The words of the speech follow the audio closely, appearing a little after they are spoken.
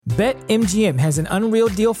BetMGM has an unreal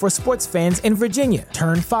deal for sports fans in Virginia.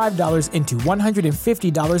 Turn $5 into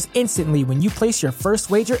 $150 instantly when you place your first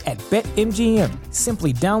wager at BetMGM.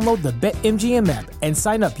 Simply download the BetMGM app and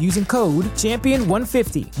sign up using code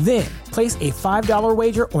Champion150. Then, place a $5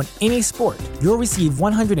 wager on any sport. You'll receive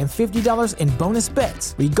 $150 in bonus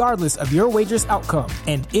bets, regardless of your wager's outcome.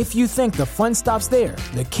 And if you think the fun stops there,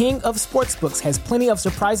 the King of Sportsbooks has plenty of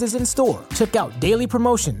surprises in store. Check out daily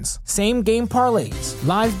promotions, same-game parlays,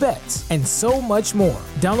 live bets, and so much more.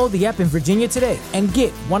 Download the app in Virginia today and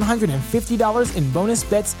get $150 in bonus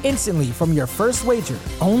bets instantly from your first wager.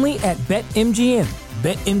 Only at BetMGM.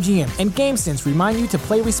 BetMGM and GameSense remind you to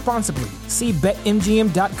play responsibly. See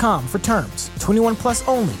BetMGM.com for terms. 21 plus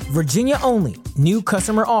only. Virginia only. New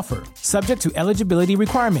customer offer. Subject to eligibility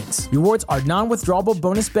requirements. Rewards are non-withdrawable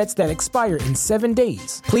bonus bets that expire in 7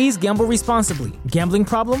 days. Please gamble responsibly. Gambling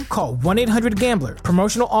problem? Call 1-800-GAMBLER.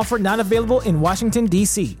 Promotional offer not available in Washington,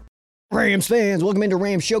 D.C. Rams fans, welcome into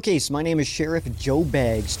Rams Showcase. My name is Sheriff Joe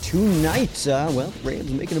Bags. Tonight,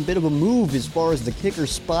 Rams making a bit of a move as far as the kicker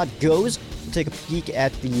spot goes. We'll take a peek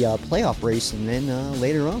at the playoff race, and then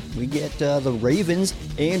later on, we get the Ravens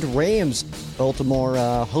and Rams. Baltimore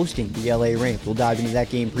hosting the LA Rams. We'll dive into that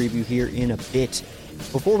game preview here in a bit.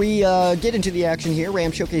 Before we get into the action here,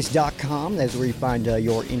 ramshowcase.com, that's where you find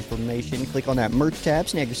your information. Click on that merch tab,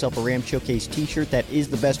 snag yourself a Ram Showcase t-shirt. That is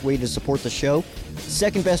the best way to support the show.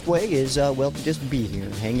 Second best way is, to just be here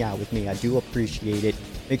and hang out with me. I do appreciate it.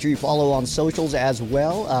 Make sure you follow on socials as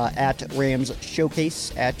well, at Rams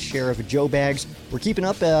Showcase, at Sheriff Joe Bags. We're keeping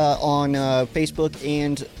up on Facebook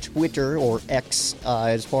and Twitter, or X,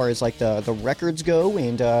 as far as like the records go,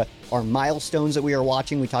 and our milestones that we are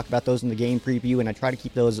watching. We talk about those in the game preview, and I try to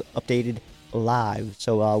keep those updated live.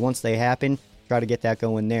 So once they happen, try to get that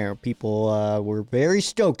going there. People were very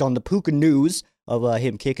stoked on the Puka news of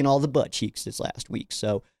him kicking all the butt cheeks this last week.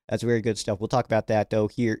 So that's very good stuff. We'll talk about that, though,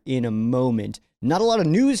 here in a moment. Not a lot of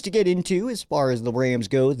news to get into as far as the Rams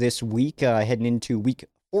go this week, heading into week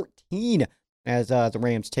 14, as the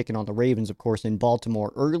Rams taking on the Ravens, of course, in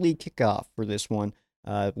Baltimore. Early kickoff for this one,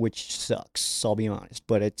 which sucks, I'll be honest.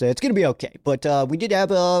 But it's going to be okay. But we did have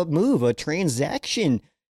a transaction,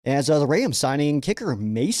 as the Rams signing kicker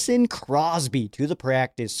Mason Crosby to the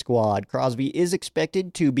practice squad. Crosby is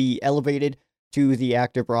expected to be elevated to the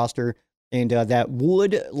active roster, and that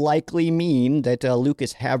would likely mean that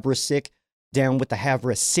Lucas Havrisik, down with the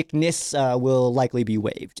Havre sickness, will likely be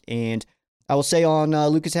waived. And I will say on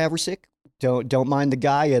Lucas Havrisik, don't mind the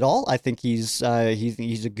guy at all. I think he's a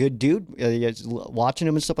good dude. Watching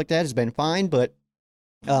him and stuff like that has been fine, but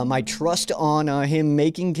my trust on him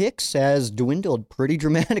making kicks has dwindled pretty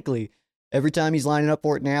dramatically. Every time he's lining up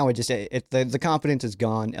for it now, the confidence is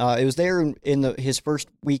gone. It was there in his first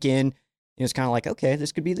weekend. It's kind of like, okay,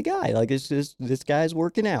 this could be the guy. Like, this guy's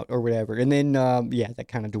working out or whatever. And then, that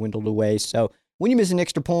kind of dwindled away. So when you miss an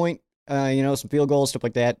extra point, some field goals, stuff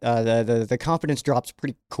like that, the confidence drops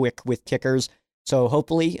pretty quick with kickers. So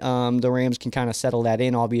hopefully the Rams can kind of settle that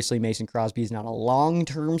in. Obviously, Mason Crosby is not a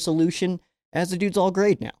long-term solution, as the dude's all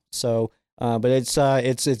great now. So, but it's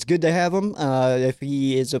good to have him if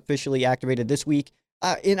he is officially activated this week.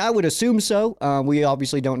 And I would assume so. We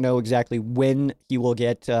obviously don't know exactly when he will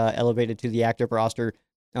get elevated to the active roster,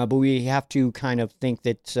 but we have to kind of think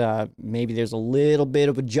that maybe there's a little bit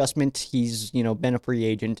of adjustment. He's, been a free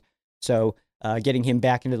agent, so getting him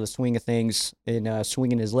back into the swing of things and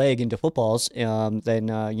swinging his leg into footballs, then,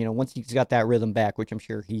 once he's got that rhythm back, which I'm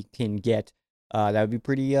sure he can get, that would be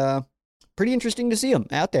pretty interesting to see him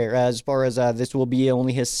out there, as far as this will be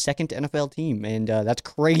only his second NFL team, and that's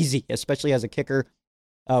crazy, especially as a kicker.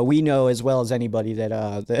 We know as well as anybody that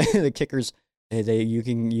the kickers, you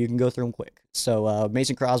can go through them quick. So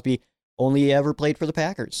Mason Crosby only ever played for the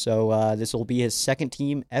Packers, so this will be his second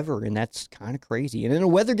team ever, and that's kind of crazy. And in a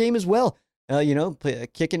weather game as well,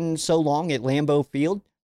 kicking so long at Lambeau Field,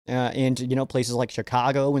 and places like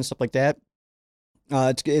Chicago and stuff like that.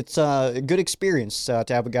 It's a good experience to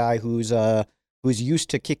have a guy who's used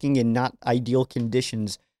to kicking in not ideal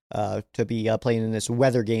conditions. To be playing in this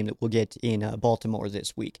weather game that we'll get in Baltimore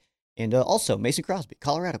this week. And also, Mason Crosby,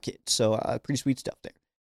 Colorado kid. So, pretty sweet stuff there.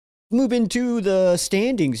 Move into the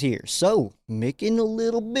standings here. So, making a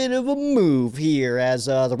little bit of a move here as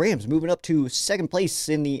the Rams moving up to second place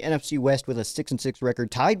in the NFC West with a 6-6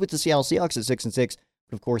 record, tied with the Seattle Seahawks at 6-6,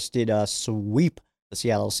 but of course did sweep the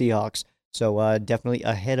Seattle Seahawks. So definitely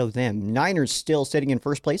ahead of them. Niners still sitting in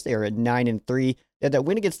first place. They are at 9-3. They had that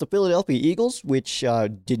win against the Philadelphia Eagles, which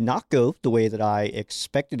did not go the way that I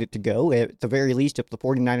expected it to go. At the very least, if the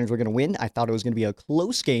 49ers were going to win, I thought it was going to be a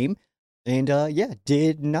close game. And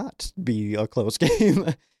did not be a close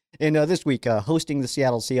game. And this week, hosting the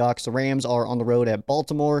Seattle Seahawks, the Rams are on the road at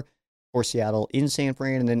Baltimore, or Seattle in San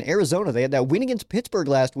Fran, and then Arizona. They had that win against Pittsburgh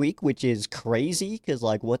last week, which is crazy because,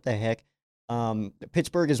 like, what the heck?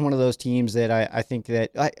 Pittsburgh is one of those teams that I think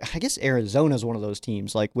that I guess Arizona is one of those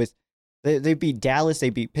teams. Like with they beat Dallas, they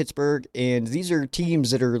beat Pittsburgh, and these are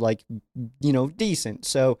teams that are like decent.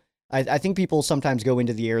 So I think people sometimes go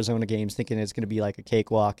into the Arizona games thinking it's going to be like a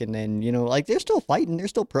cakewalk, and then like they're still fighting, they're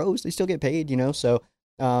still pros, they still get paid, So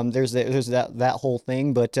there's that whole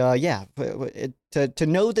thing. But yeah, to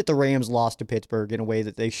know that the Rams lost to Pittsburgh in a way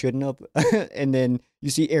that they shouldn't have, and then you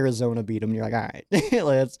see Arizona beat them, and you're like, all right,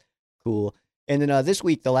 that's cool. And then this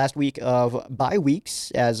week, the last week of bye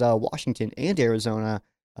weeks, as Washington and Arizona,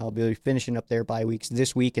 I'll be finishing up their bye weeks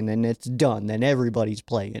this week, and then it's done. Then everybody's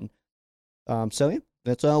playing. So yeah,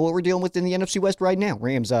 that's what we're dealing with in the NFC West right now.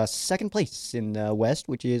 Rams second place in the West,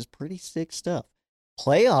 which is pretty sick stuff.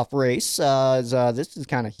 Playoff race, this is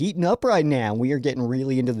kind of heating up right now. We are getting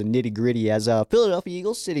really into the nitty gritty as Philadelphia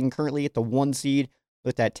Eagles sitting currently at the 1 seed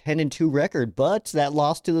with that 10-2 record, but that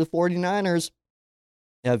loss to the 49ers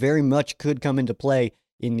very much could come into play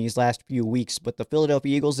in these last few weeks. But the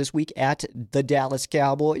Philadelphia Eagles this week at the Dallas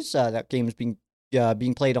Cowboys. That game is being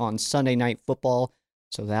played on Sunday Night Football,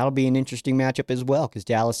 so that'll be an interesting matchup as well, because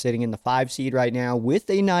Dallas sitting in the 5 seed right now with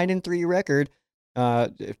a 9-3 record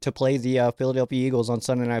to play the Philadelphia Eagles on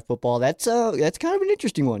Sunday Night Football. That's kind of an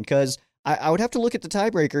interesting one, because I would have to look at the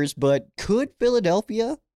tiebreakers, but could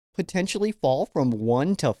Philadelphia potentially fall from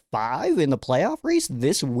 1 to 5 in the playoff race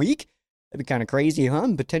this week? That'd be kind of crazy, huh?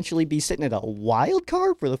 And potentially be sitting at a wild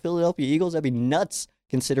card for the Philadelphia Eagles. That'd be nuts,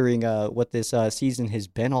 considering what this season has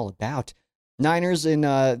been all about. Niners in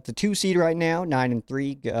the 2 seed right now,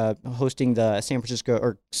 9-3, hosting the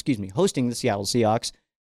hosting the Seattle Seahawks.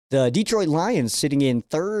 The Detroit Lions sitting in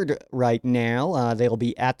 3rd right now. They'll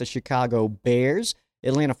be at the Chicago Bears.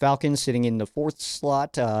 Atlanta Falcons sitting in the 4th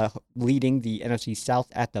slot, leading the NFC South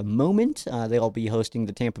at the moment. They'll be hosting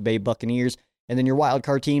the Tampa Bay Buccaneers. And then your wild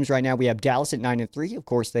card teams right now, we have Dallas at 9-3. Of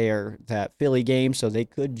course, they are that Philly game, so they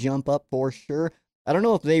could jump up for sure. I don't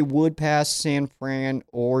know if they would pass San Fran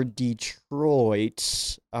or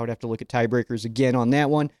Detroit. I would have to look at tiebreakers again on that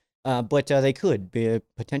one. But they could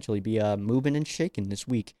potentially be moving and shaking this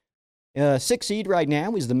week. 6th seed right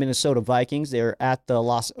now is the Minnesota Vikings. They're at the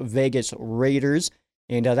Las Vegas Raiders.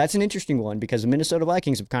 And that's an interesting one, because the Minnesota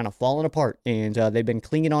Vikings have kind of fallen apart, and they've been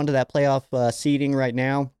clinging on to that playoff seeding right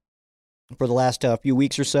now for the last few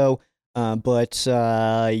weeks or so. But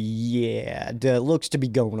it looks to be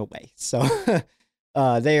going away. So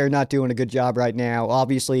they are not doing a good job right now.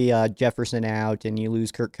 Obviously, Jefferson out, and you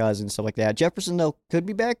lose Kirk Cousins, stuff like that. Jefferson, though, could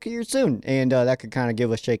be back here soon, and that could kind of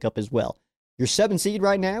give a shakeup as well. Your 7th seed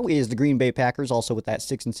right now is the Green Bay Packers, also with that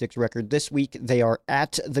 6-6 record. This week, they are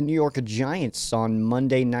at the New York Giants on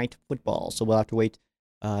Monday Night Football. So we'll have to wait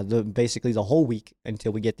basically the whole week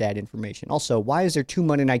until we get that information. Also, why is there 2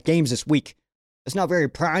 Monday night games this week? It's not very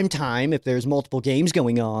prime time if there's multiple games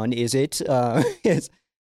going on, is it?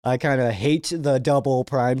 I kind of hate the double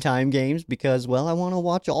primetime games because, well, I want to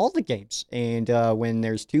watch all the games. And when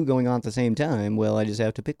there's 2 going on at the same time, well, I just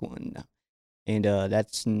have to pick one. And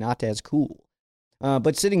that's not as cool.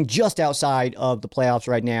 But sitting just outside of the playoffs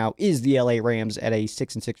right now is the LA Rams at a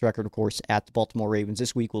 6-6 record, of course, at the Baltimore Ravens.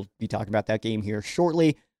 This week, we'll be talking about that game here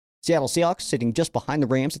shortly. Seattle Seahawks sitting just behind the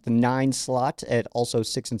Rams at the 9 slot, at also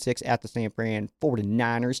 6-6 at the San Fran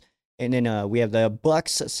 49ers. And then we have the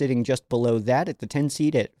Bucs sitting just below that at the 10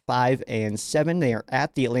 seed at 5-7. They are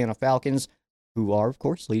at the Atlanta Falcons, who are, of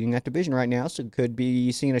course, leading that division right now, so could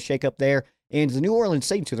be seeing a shakeup there. And the New Orleans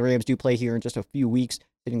Saints, who the Rams do play here in just a few weeks,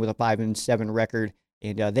 sitting with a 5-7 record,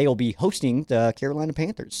 and they will be hosting the Carolina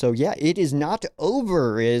Panthers. So yeah, it is not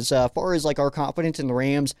over as far as like our confidence in the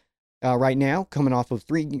Rams right now, coming off of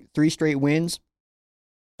three straight wins.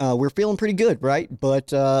 We're feeling pretty good, right?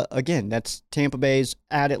 But again, that's Tampa Bay's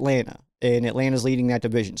at Atlanta, and Atlanta's leading that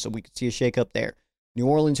division, so we could see a shakeup there. New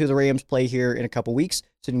Orleans, who the Rams play here in a couple weeks,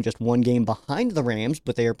 sitting just 1 game behind the Rams,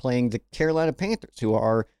 but they are playing the Carolina Panthers, who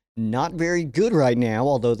are not very good right now,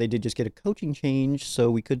 although they did just get a coaching change,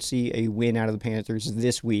 so we could see a win out of the Panthers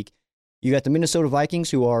this week. You got the Minnesota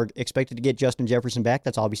Vikings, who are expected to get Justin Jefferson back.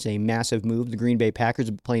 That's obviously a massive move. The Green Bay Packers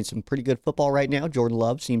have been playing some pretty good football right now. Jordan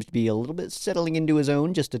Love seems to be a little bit settling into his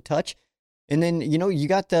own, just a touch. And then, you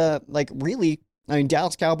got the,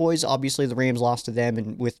 Dallas Cowboys, obviously the Rams lost to them,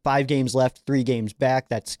 and with 5 games left, 3 games back,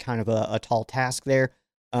 that's kind of a tall task there.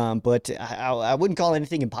 But I wouldn't call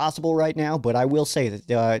anything impossible right now, but I will say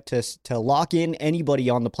that to lock in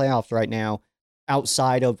anybody on the playoffs right now,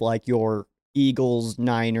 outside of like your Eagles,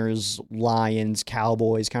 Niners, Lions,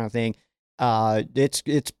 Cowboys kind of thing,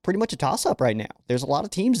 it's pretty much a toss-up right now. There's a lot of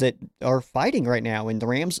teams that are fighting right now, and the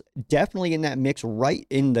Rams definitely in that mix, right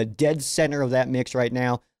in the dead center of that mix right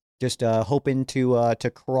now, just hoping to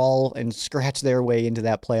crawl and scratch their way into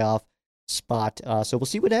that playoff spot. So we'll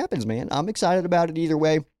see what happens, man. I'm excited about it either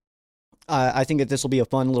way. I think that this will be a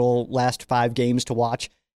fun little last 5 games to watch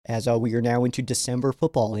as we are now into December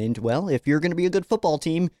football. And, well, if you're going to be a good football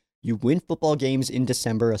team, you win football games in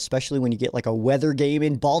December, especially when you get like a weather game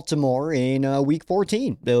in Baltimore in week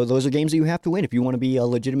 14. Those are games that you have to win if you want to be a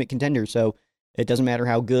legitimate contender. So it doesn't matter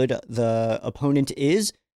how good the opponent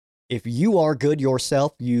is. If you are good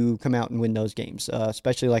yourself, you come out and win those games,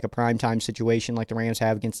 especially like a primetime situation like the Rams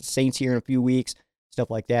have against the Saints here in a few weeks, stuff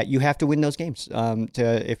like that. You have to win those games.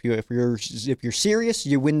 If you're serious,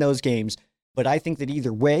 you win those games. But I think that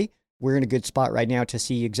either way, we're in a good spot right now to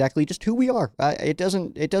see exactly just who we are. It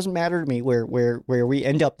doesn't matter to me where we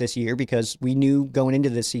end up this year, because we knew going into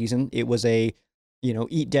this season it was a,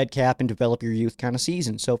 eat dead cap and develop your youth kind of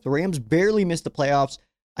season. So if the Rams barely miss the playoffs,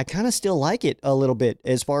 I kind of still like it a little bit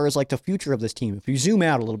as far as like the future of this team. If you zoom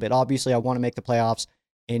out a little bit, obviously I want to make the playoffs,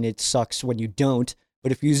 and it sucks when you don't.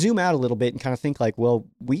 But if you zoom out a little bit and kind of think like, well,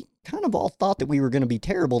 we kind of all thought that we were going to be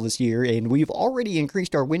terrible this year, and we've already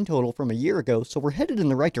increased our win total from a year ago, so we're headed in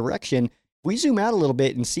the right direction. If we zoom out a little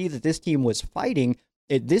bit and see that this team was fighting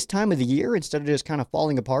at this time of the year instead of just kind of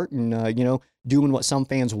falling apart and, doing what some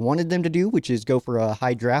fans wanted them to do, which is go for a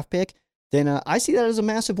high draft pick, then I see that as a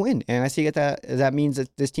massive win. And I see that means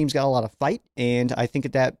that this team's got a lot of fight, and I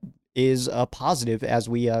think that is a positive as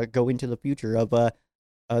we go into the future of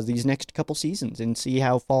these next couple seasons and see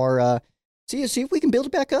how far, see if we can build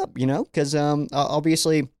it back up, because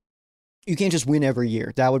obviously you can't just win every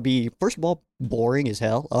year. That would be, first of all, boring as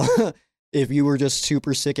hell. If you were just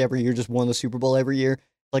super sick every year, just won the Super Bowl every year.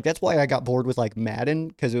 Like, that's why I got bored with like Madden,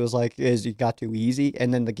 because it was like, it got too easy,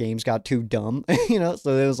 and then the games got too dumb,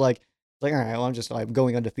 so it was like, all right, well, I'm just like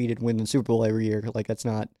going undefeated, winning the Super Bowl every year. Like, that's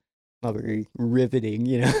not very riveting,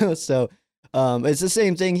 so it's the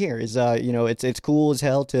same thing here. Is it's cool as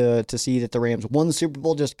hell to see that the Rams won the Super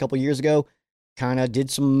Bowl just a couple years ago, kind of did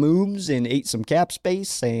some moves and ate some cap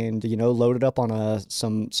space, and loaded up on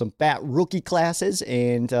some fat rookie classes,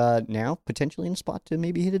 and now potentially in a spot to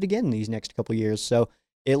maybe hit it again these next couple years. So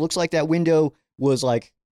it looks like that window was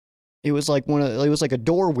like, it was like a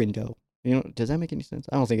door window. Does that make any sense?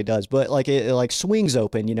 I don't think it does, but like it like swings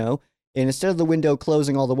open, and instead of the window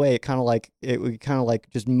closing all the way, it kind of like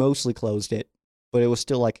just mostly closed it, but it was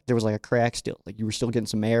still like there was like a crack still, like you were still getting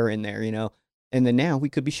some air in there, and then now we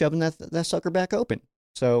could be shoving that sucker back open.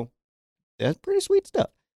 So that's pretty sweet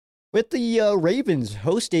stuff. With the Ravens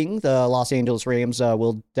hosting the Los Angeles Rams,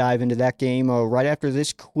 we'll dive into that game right after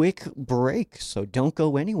this quick break. So don't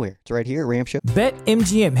go anywhere. It's right here at Ram Show.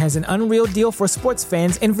 BetMGM has an unreal deal for sports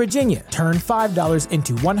fans in Virginia. Turn $5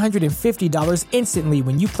 into $150 instantly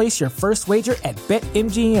when you place your first wager at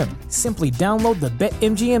BetMGM. Simply download the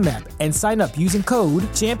BetMGM app and sign up using code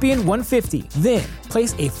Champion150. Then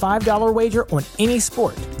place a $5 wager on any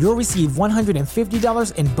sport. You'll receive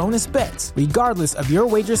 $150 in bonus bets, regardless of your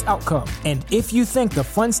wager's outcome. And if you think the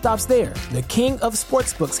fun stops there, the king of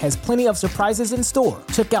sportsbooks has plenty of surprises in store.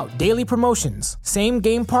 Check out daily promotions, same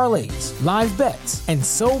game parlays, live bets, and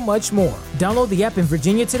so much more. Download the app in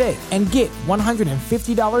Virginia today and get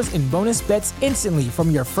 $150 in bonus bets instantly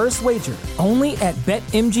from your first wager, only at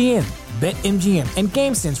BetMGM. BetMGM and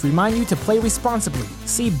GameSense remind you to play responsibly.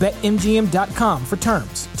 See BetMGM.com for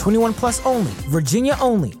terms. 21 plus only. Virginia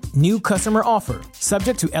only. New customer offer.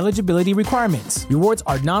 Subject to eligibility requirements. Rewards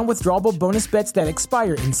are non-withdrawable bonus bets that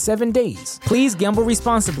expire in 7 days. Please gamble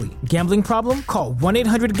responsibly. Gambling problem? Call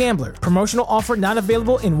 1-800-GAMBLER. Promotional offer not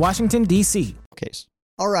available in Washington, D.C. Case.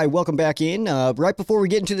 All right, welcome back in. Right before we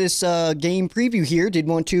get into this game preview here, did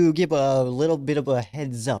want to give a little bit of a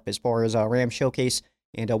heads up as far as Ram Showcase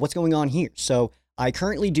and what's going on here. So I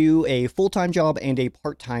currently do a full-time job and a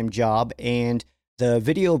part-time job, and the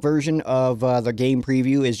video version of the game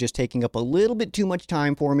preview is just taking up a little bit too much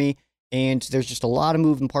time for me, and there's just a lot of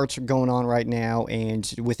moving parts going on right now,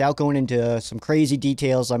 and without going into some crazy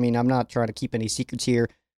details, I mean, I'm not trying to keep any secrets here.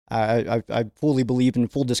 I fully believe in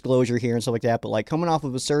full disclosure here and stuff like that, but like coming off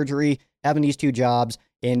of a surgery, having these 2 jobs,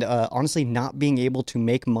 and honestly not being able to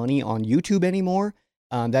make money on YouTube anymore,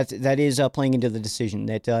 that is playing into the decision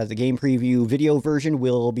that the game preview video version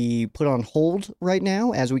will be put on hold right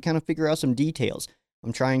now as we kind of figure out some details.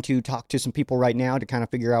 I'm trying to talk to some people right now to kind of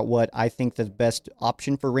figure out what I think the best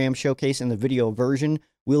option for Ram Showcase and the video version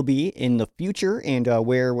will be in the future, and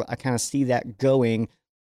where I kind of see that going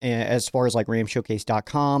as far as like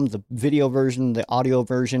ramshowcase.com, the video version, the audio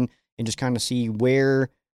version, and just kind of see where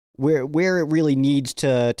where it really needs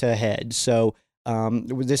to head. So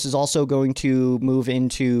this is also going to move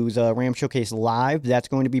into the Ram Showcase Live. That's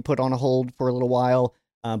going to be put on a hold for a little while.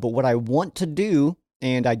 But what I want to do,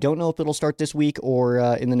 and I don't know if it'll start this week or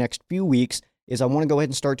in the next few weeks, is I want to go ahead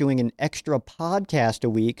and start doing an extra podcast a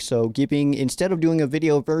week. So instead of doing a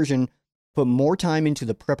video version, put more time into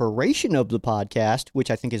the preparation of the podcast, which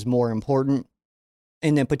I think is more important,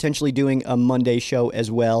 and then potentially doing a Monday show as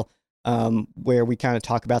well, where we kind of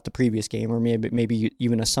talk about the previous game, or maybe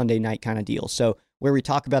even a Sunday night kind of deal. So where we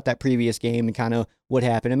talk about that previous game and kind of what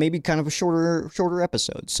happened, and maybe kind of a shorter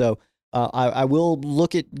episode. So I will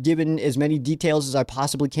look at giving as many details as I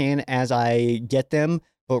possibly can as I get them.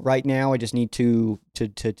 But right now, I just need to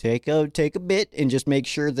take a bit and just make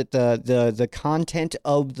sure that the content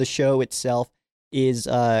of the show itself is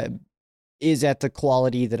at the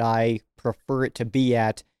quality that I prefer it to be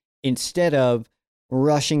at, instead of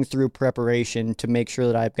rushing through preparation to make sure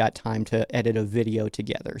that I've got time to edit a video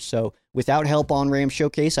together. So without help on Ram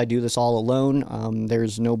Showcase, I do this all alone.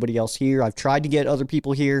 There's nobody else here. I've tried to get other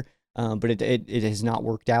people here, but it has not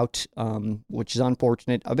worked out, which is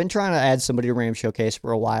unfortunate. I've been trying to add somebody to Ram Showcase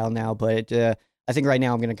for a while now, but I think right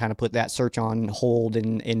now I'm going to kind of put that search on hold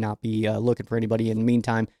and not be looking for anybody in the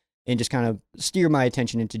meantime, and just kind of steer my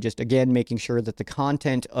attention into just, again, making sure that the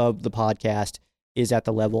content of the podcast is at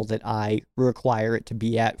the level that I require it to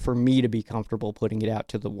be at for me to be comfortable putting it out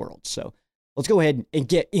to the world. So let's go ahead and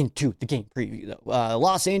get into the game preview, though.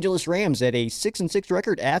 Los Angeles Rams at a 6-6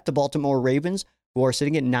 record at the Baltimore Ravens, who are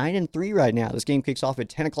sitting at 9-3 right now. This game kicks off at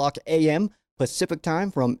 10 o'clock a.m. Pacific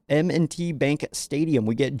time from M&T Bank Stadium.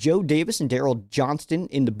 We get Joe Davis and Daryl Johnston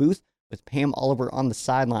in the booth, with Pam Oliver on the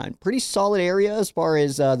sideline. Pretty solid area as far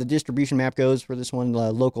as the distribution map goes for this one,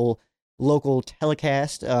 local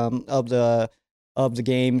telecast of the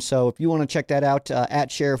game. So if you want to check that out,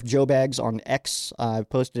 at Sheriff Joe Bags on X, I've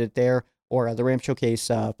posted it there, or the Ram Showcase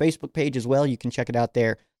Facebook page as well. You can check it out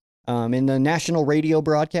there. In the national radio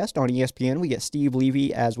broadcast on ESPN, we get Steve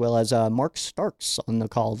Levy as well as Mark Starks on the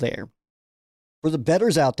call there. For the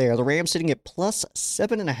bettors out there, the Rams sitting at plus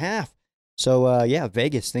 7.5. So,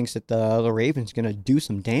 Vegas thinks that the Ravens going to do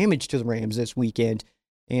some damage to the Rams this weekend.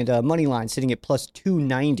 And money line sitting at plus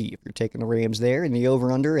 290 if you're taking the Rams there. And the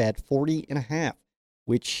over-under at 40.5,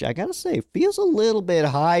 which I got to say feels a little bit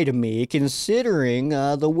high to me, considering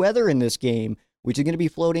the weather in this game, which is going to be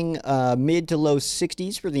floating mid to low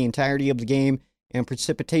 60s for the entirety of the game. And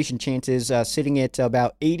precipitation chances sitting at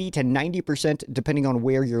about 80 to 90%, depending on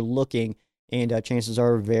where you're looking. And chances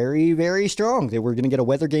are very, very strong that we're going to get a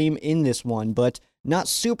weather game in this one, but not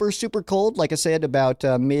super, super cold. Like I said, about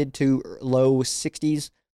mid to low 60s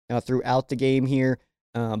throughout the game here.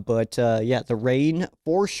 The rain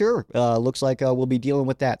for sure looks like we'll be dealing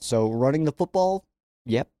with that. So running the football,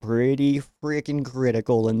 pretty freaking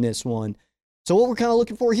critical in this one. So what we're kind of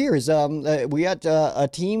looking for here is we got a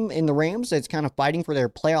team in the Rams that's kind of fighting for their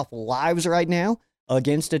playoff lives right now,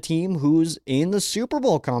 against a team who's in the Super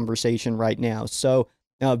Bowl conversation right now. So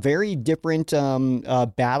very different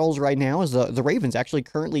battles right now, as the Ravens actually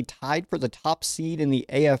currently tied for the top seed in the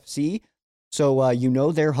AFC. So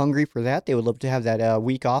they're hungry for that. They would love to have that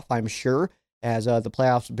week off, I'm sure, as the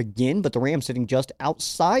playoffs begin. But the Rams sitting just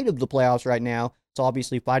outside of the playoffs right now, so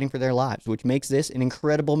obviously fighting for their lives, which makes this an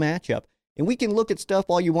incredible matchup. And we can look at stuff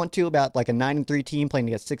all you want to about like a 9-3 team playing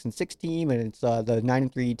against a 6-6 team, and it's the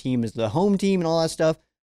 9-3 team is the home team and all that stuff.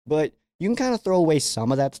 But you can kind of throw away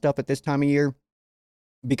some of that stuff at this time of year,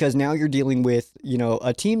 because now you're dealing with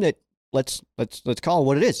a team that let's call it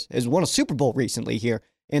what it is won a Super Bowl recently here,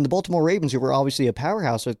 and the Baltimore Ravens, who were obviously a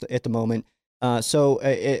powerhouse at the moment. So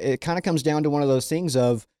it kind of comes down to one of those things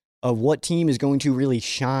of what team is going to really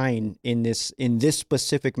shine in this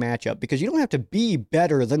specific matchup, because you don't have to be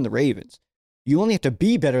better than the Ravens. You only have to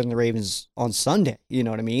be better than the Ravens on Sunday. You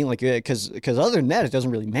know what I mean? Like, because other than that, it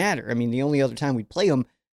doesn't really matter. I mean, the only other time we play them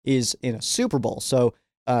is in a Super Bowl. So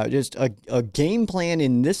just a game plan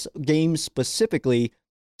in this game specifically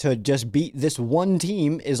to just beat this one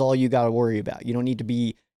team is all you got to worry about. You don't need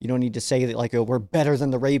to say that like, oh, we're better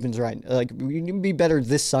than the Ravens, right? Like, we can be better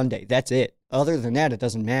this Sunday. That's it. Other than that, it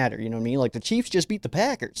doesn't matter. You know what I mean? Like, the Chiefs just beat the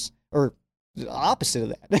Packers, or the opposite of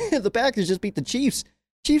that. The Packers just beat the Chiefs.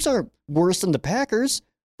 Chiefs aren't worse than the Packers.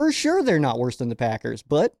 For sure, they're not worse than the Packers,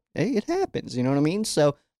 but hey, it happens. You know what I mean?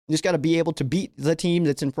 So you just got to be able to beat the team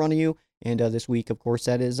that's in front of you. And this week, of course,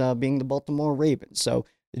 that is being the Baltimore Ravens. So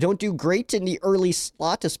they don't do great in the early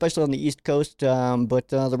slot, especially on the East Coast, but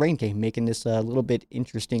the rain game making this a little bit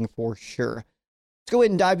interesting for sure. Let's go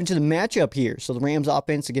ahead and dive into the matchup here. So the Rams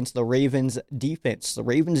offense against the Ravens defense. The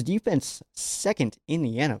Ravens defense second in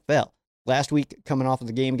the NFL. last week coming off of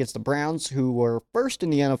the game against the Browns, who were first in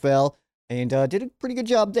the NFL and did a pretty good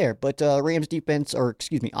job there. But Rams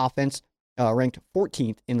offense ranked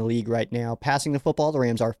 14th in the league right now. Passing the football, the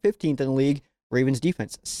Rams are 15th in the league. Ravens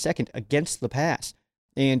defense, second against the pass.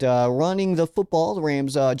 And running the football, the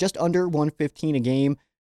Rams just under 115 a game,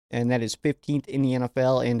 and that is 15th in the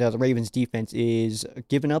NFL. And the Ravens defense is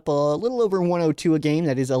giving up a little over 102 a game.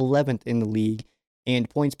 That is 11th in the league. And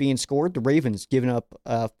points being scored, the Ravens giving up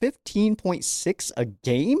 15.6 a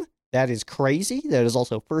game. That is crazy. That is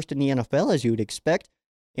also first in the NFL, as you would expect.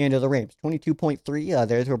 And the Rams, 22.3.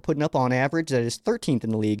 They're putting up on average. That is 13th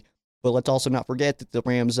in the league. But let's also not forget that the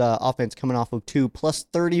Rams offense coming off of 2 plus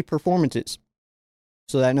 30 performances.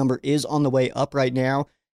 So that number is on the way up right now.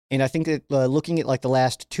 And I think that looking at like the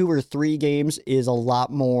last 2 or 3 games is a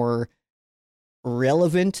lot more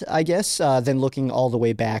relevant, I guess, than looking all the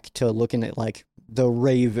way back to looking at like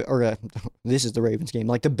this is the Ravens game,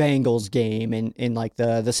 like the Bengals game and like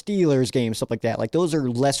the Steelers game, stuff like that. Like those are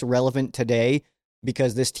less relevant today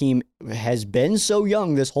because this team has been so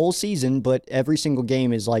young this whole season, but every single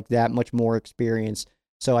game is like that much more experience.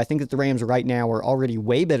 So I think that the Rams right now are already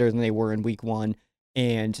way better than they were in week 1.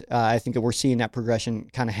 And I think that we're seeing that progression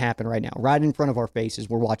kind of happen right now. Right in front of our faces,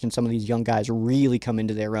 we're watching some of these young guys really come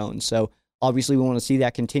into their own. So obviously we want to see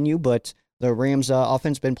that continue, but the Rams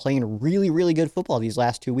offense been playing really, really good football these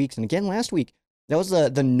last 2 weeks. And again, last week, that was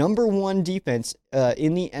the number 1 defense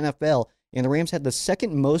in the NFL. And the Rams had the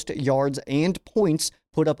second most yards and points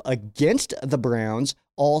put up against the Browns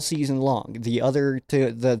all season long.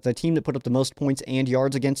 The team that put up the most points and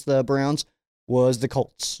yards against the Browns was the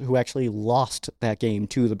Colts, who actually lost that game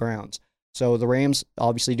to the Browns. So the Rams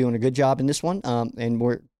obviously doing a good job in this one.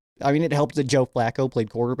 It helped that Joe Flacco played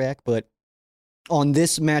quarterback, but on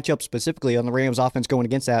this matchup specifically, on the Rams offense going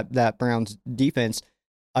against that Browns defense,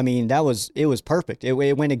 I mean, it was perfect. It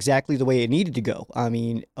went exactly the way it needed to go. I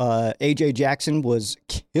mean, A.J. Jackson was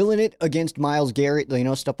killing it against Myles Garrett,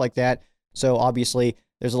 stuff like that. So obviously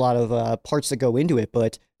there's a lot of parts that go into it,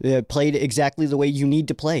 but played exactly the way you need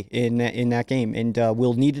to play in that game. And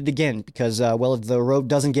we'll need it again because, the road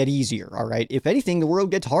doesn't get easier, all right? If anything, the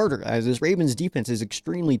road gets harder as this Ravens defense is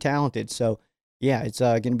extremely talented. So, yeah, it's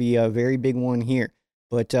going to be a very big one here.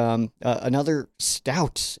 But another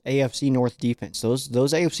stout AFC North defense. Those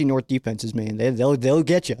AFC North defenses, man, they'll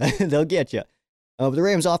get you. They'll get you. But the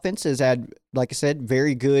Rams offense has had, like I said,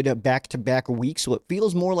 very good back-to-back weeks. So it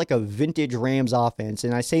feels more like a vintage Rams offense.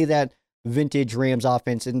 And I say that vintage Rams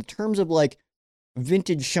offense in terms of like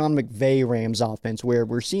vintage Sean McVay Rams offense, where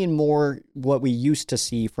we're seeing more what we used to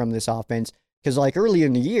see from this offense. Because like earlier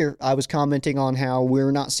in the year, I was commenting on how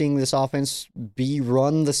we're not seeing this offense be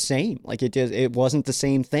run the same. Like it wasn't the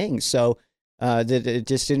same thing. So it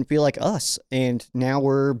just didn't feel like us. And now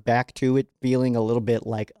we're back to it feeling a little bit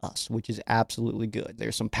like us, which is absolutely good.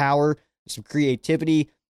 There's some power, some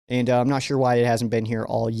creativity, and I'm not sure why it hasn't been here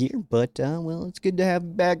all year, but it's good to have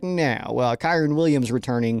it back now. Kyren Williams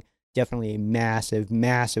returning, definitely a massive,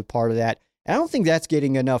 massive part of that. And I don't think that's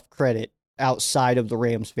getting enough credit outside of the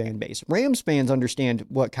Rams fan base. Rams fans understand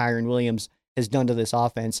what Kyren Williams has done to this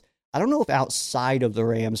offense. I don't know if outside of the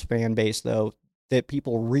Rams fan base, though, that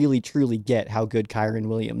people really truly get how good Kyren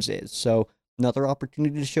Williams is. So another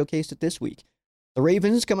opportunity to showcase it this week. The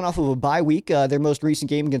Ravens coming off of a bye week, their most recent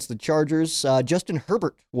game against the Chargers. Justin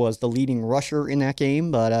Herbert was the leading rusher in that game,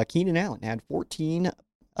 but Keenan Allen had 14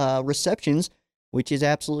 receptions, which is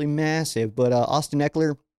absolutely massive. But Austin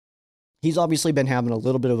Eckler, he's obviously been having a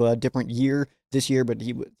little bit of a different year this year, but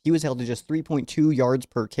he was held to just 3.2 yards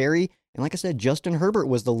per carry. And like I said, Justin Herbert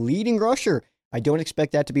was the leading rusher. I don't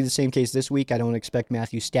expect that to be the same case this week. I don't expect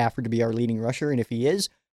Matthew Stafford to be our leading rusher. And if he is,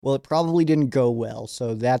 well, it probably didn't go well.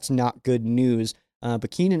 So that's not good news.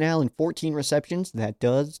 But Keenan Allen, 14 receptions. That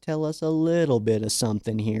does tell us a little bit of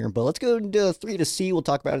something here. But let's go to 3 to C. We'll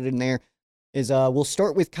talk about it in there. We'll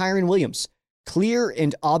start with Kyren Williams. Clear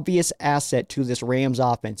and obvious asset to this Rams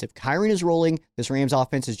offense. If Kyren is rolling, this Rams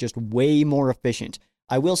offense is just way more efficient.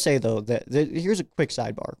 I will say, though, that here's a quick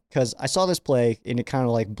sidebar, because I saw this play, and it kind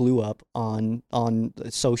of like blew up on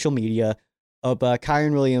social media of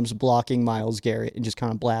Kyren Williams blocking Myles Garrett and just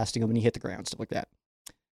kind of blasting him, and he hit the ground, stuff like that.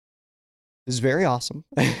 This is very awesome.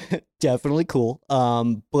 Definitely cool.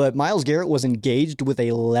 But Myles Garrett was engaged with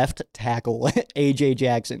a left tackle, A.J.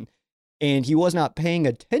 Jackson, and he was not paying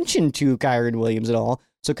attention to Kyren Williams at all.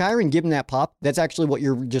 So Kyren, give him that pop. That's actually what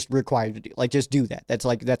you're just required to do. Like, just do that.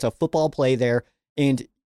 That's a football play there. And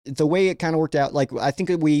the way it kind of worked out, like, I think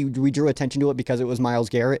that we drew attention to it because it was Myles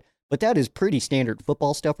Garrett. but that is pretty standard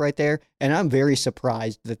football stuff right there. And I'm very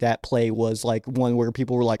surprised that that play was like one where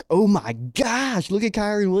people were like, oh my gosh, look at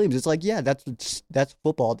Kyren Williams. It's like, yeah, that's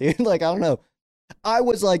football, dude. Like, I don't know. I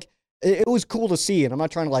was like, it was cool to see, and I'm not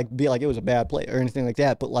trying to like be like it was a bad play or anything like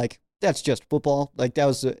that, but like that's just football. Like that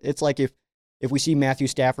was, it's like if we see Matthew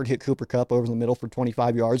Stafford hit Cooper Kupp over the middle for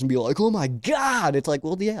 25 yards and be like, oh my God, it's like,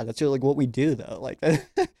 well, yeah, that's like what we do though. Like,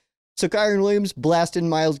 so Kyren Williams blasted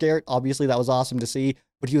Myles Garrett. Obviously, that was awesome to see,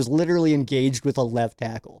 but he was literally engaged with a left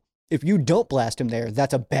tackle. If you don't blast him there,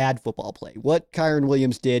 that's a bad football play. What Kyren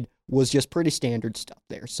Williams did was just pretty standard stuff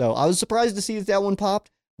there. So I was surprised to see that one popped.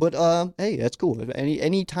 But, hey, that's cool.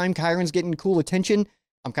 Any time Kyren's getting cool attention,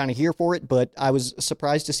 I'm kind of here for it. But I was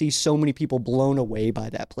surprised to see so many people blown away by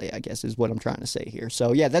that play, I guess, is what I'm trying to say here.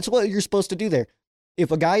 So, yeah, that's what you're supposed to do there. If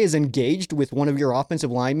a guy is engaged with one of your offensive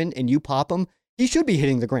linemen and you pop him, he should be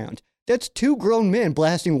hitting the ground. That's two grown men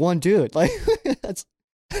blasting one dude. Like, that's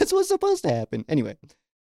what's supposed to happen. Anyway,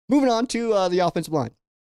 moving on to the offensive line.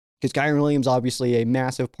 Because Kyren Williams, obviously a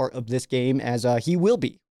massive part of this game, as he will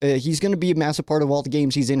be. He's going to be a massive part of all the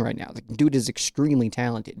games he's in right now. The dude is extremely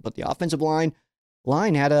talented, but the offensive line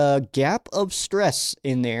had a gap of stress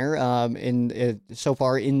in there so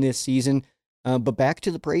far in this season. But back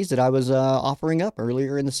to the praise that I was offering up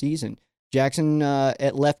earlier in the season. Jackson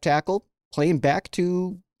at left tackle, playing back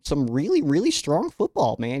to some really, really strong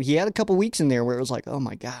football, man. He had a couple weeks in there where it was like, oh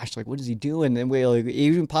my gosh, like what is he doing? And it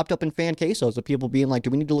even popped up in fan cases of people being like, do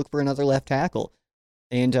we need to look for another left tackle?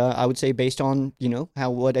 And I would say based on,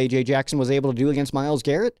 what A.J. Jackson was able to do against Myles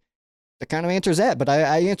Garrett, that kind of answers that. But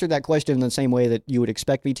I answered that question in the same way that you would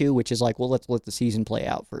expect me to, which is like, well, let's let the season play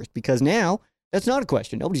out first. Because now, that's not a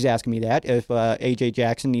question. Nobody's asking me that if A.J.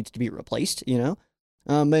 Jackson needs to be replaced,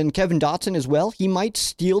 And Kevin Dotson as well. He might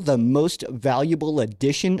steal the most valuable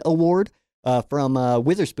addition award from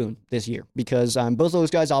Witherspoon this year. Because both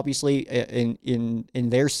those guys, obviously, in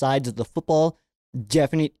their sides of the football,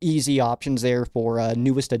 definite easy options there for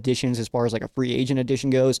newest additions as far as like a free agent addition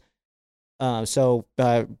goes. But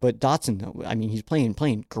Dotson, though, I mean, he's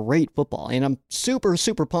playing great football. And I'm super,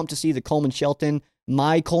 super pumped to see the Coleman Shelton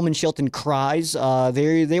cries,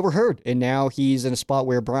 they were heard. And now he's in a spot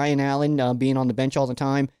where Brian Allen being on the bench all the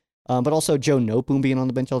time, but also Joe Noteboom being on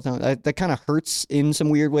the bench all the time, that kind of hurts in some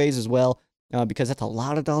weird ways as well, because that's a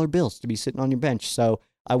lot of dollar bills to be sitting on your bench. So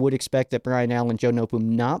I would expect that Brian Allen, Joe Noteboom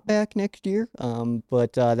not back next year,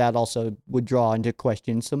 but that also would draw into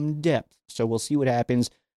question some depth. So we'll see what happens.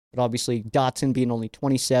 But obviously, Dotson being only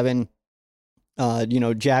 27,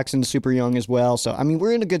 Jackson's super young as well. So, I mean,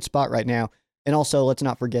 we're in a good spot right now. And also, let's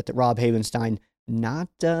not forget that Rob Havenstein, not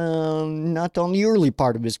on the early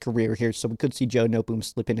part of his career here, so we could see Joe Noteboom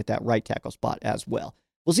slip in at that right tackle spot as well.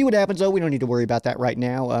 We'll see what happens, though. We don't need to worry about that right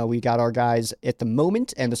now. We got our guys at the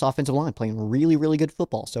moment, and this offensive line playing really, really good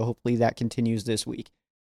football, so hopefully that continues this week.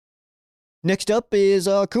 Next up is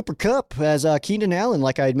Cooper Kupp, as Keenan Allen,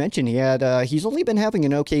 like I had mentioned, he's only been having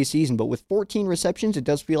an okay season, but with 14 receptions, it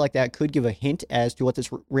does feel like that could give a hint as to what this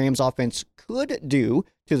Rams offense could do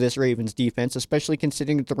to this Ravens defense, especially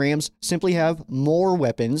considering that the Rams simply have more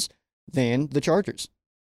weapons than the Chargers.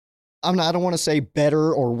 I don't want to say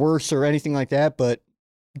better or worse or anything like that, but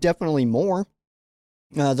definitely more.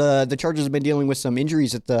 The Chargers have been dealing with some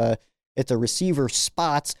injuries at the receiver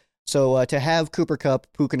spots. So to have Cooper Kupp,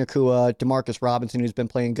 Puka Nacua, Demarcus Robinson, who's been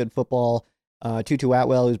playing good football, Tutu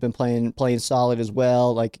Atwell, who's been playing solid as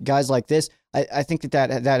well, like guys like this, I think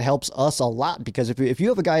that helps us a lot, because if you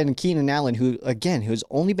have a guy in Keenan Allen who's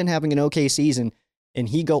only been having an okay season, and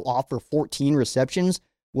he go off for 14 receptions,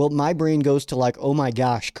 well, my brain goes to like, oh my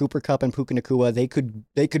gosh, Cooper Kupp and Puka Nacua,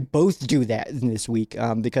 they could both do that in this week,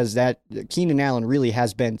 because that Keenan Allen really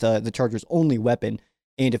has been the Chargers' only weapon.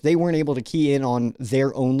 And if they weren't able to key in on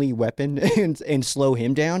their only weapon and slow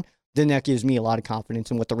him down, then that gives me a lot of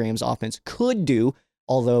confidence in what the Rams offense could do.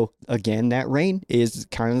 Although, again, that rain is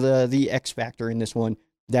kind of the X factor in this one.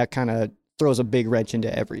 That kind of throws a big wrench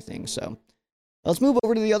into everything. So let's move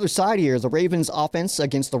over to the other side here. The Ravens offense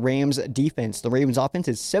against the Rams defense. The Ravens offense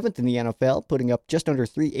is 7th in the NFL, putting up just under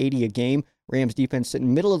 380 a game. Rams defense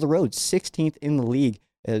sitting middle of the road, 16th in the league.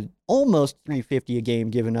 Almost 350 a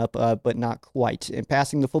game given up, but not quite. And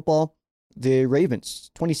passing the football, the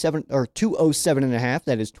Ravens 207.5.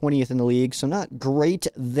 That is 20th in the league. So not great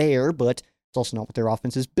there, but it's also not what their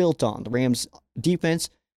offense is built on. The Rams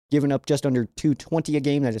defense giving up just under 220 a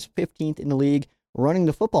game. That is 15th in the league. Running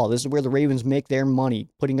the football, this is where the Ravens make their money,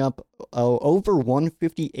 putting up over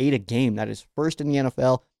 158 a game. That is first in the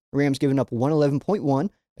NFL. The Rams giving up 111.1.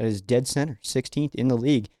 That is dead center, 16th in the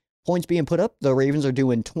league. Points being put up, the Ravens are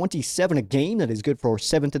doing 27 a game. That is good for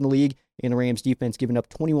 7th in the league. and the Rams defense giving up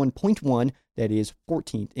 21.1. That is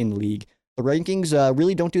 14th in the league. The rankings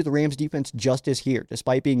really don't do the Rams defense justice here.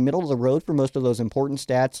 Despite being middle of the road for most of those important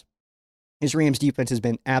stats, this Rams defense has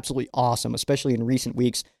been absolutely awesome, especially in recent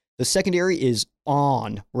weeks. The secondary is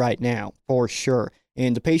on right now, for sure.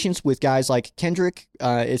 And the patience with guys like Kendrick,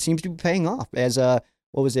 it seems to be paying off. As,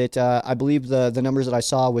 what was it? I believe the numbers that I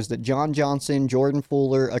saw was that John Johnson, Jordan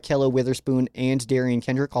Fuller, Ahkello Witherspoon, and Darian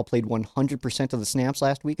Kendrick all played 100% of the snaps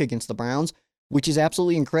last week against the Browns, which is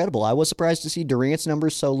absolutely incredible. I was surprised to see Durant's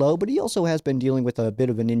numbers so low, but he also has been dealing with a bit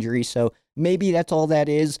of an injury, so maybe that's all that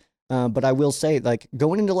is. But I will say, like,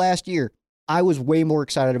 going into last year, I was way more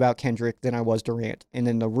excited about Kendrick than I was Durant. And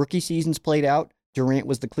then the rookie seasons played out. Durant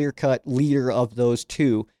was the clear-cut leader of those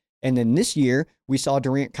two. And then this year, we saw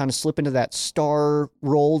Durant kind of slip into that star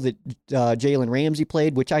role that Jalen Ramsey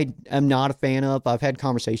played, which I am not a fan of. I've had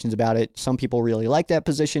conversations about it. Some people really like that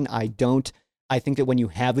position. I don't. I think that when you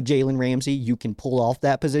have a Jalen Ramsey, you can pull off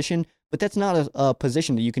that position. But that's not a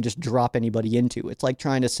position that you can just drop anybody into. It's like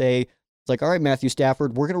trying to say, it's like, all right, Matthew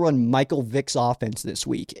Stafford, we're going to run Michael Vick's offense this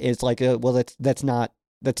week. It's like, well, that's not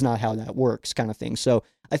how that works, kind of thing. So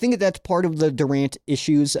I think that's part of the Durant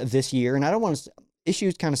issues this year. And I don't want to,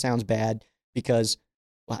 issues kind of sounds bad because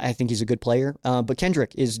I think he's a good player. But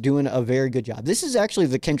Kendrick is doing a very good job. This is actually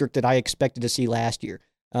the Kendrick that I expected to see last year.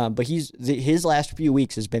 But his last few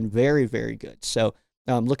weeks has been very, very good. So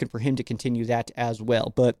I'm looking for him to continue that as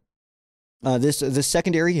well. But this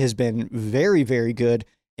secondary has been very, very good.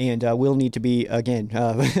 And we'll need to be, again,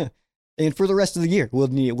 and for the rest of the year, we'll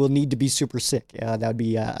need to be super sick. That would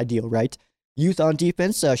be ideal, right? Youth on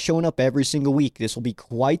defense showing up every single week. This will be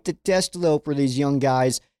quite the test, though, for these young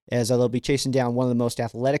guys, as they'll be chasing down one of the most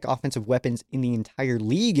athletic offensive weapons in the entire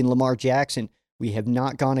league in Lamar Jackson. We have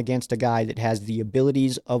not gone against a guy that has the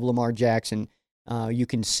abilities of Lamar Jackson. You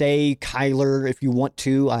can say Kyler if you want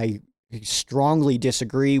to. I strongly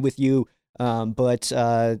disagree with you. But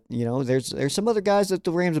there's some other guys that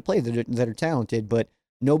the Rams have played that are talented, but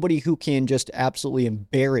nobody who can just absolutely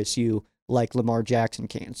embarrass you like Lamar Jackson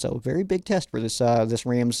can. So very big test for this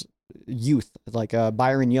Rams youth, like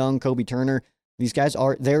Byron Young, Kobe Turner. These guys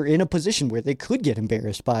they're in a position where they could get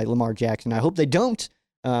embarrassed by Lamar Jackson. I hope they don't.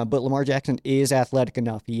 But Lamar Jackson is athletic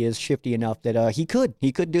enough. He is shifty enough that he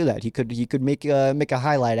could do that. He could make a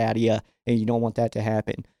highlight out of you, and you don't want that to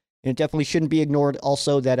happen. And it definitely shouldn't be ignored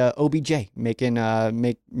also that OBJ making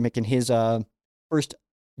his first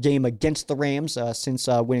game against the Rams since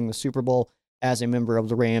winning the Super Bowl as a member of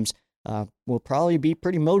the Rams will probably be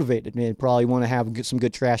pretty motivated and probably want to have some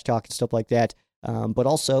good trash talk and stuff like that. But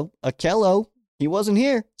also, Ahkello, he wasn't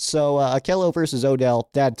here. So Ahkello versus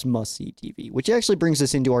Odell, that's must-see TV, which actually brings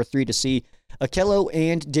us into our 3 to see. Ahkello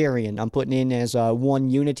and Darian, I'm putting in as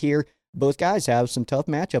one unit here. Both guys have some tough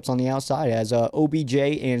matchups on the outside as OBJ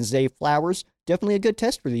and Zay Flowers. Definitely a good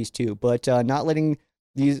test for these two, but not letting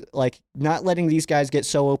these guys get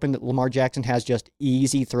so open that Lamar Jackson has just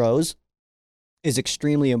easy throws is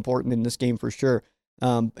extremely important in this game for sure.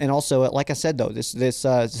 And also, like I said, though, this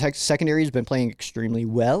secondary has been playing extremely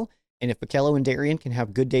well. And if Ahkello and Darian can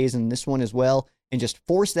have good days in this one as well and just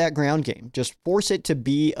force that ground game, just force it to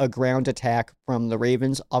be a ground attack from the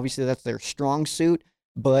Ravens. Obviously, that's their strong suit.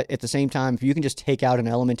 But at the same time, if you can just take out an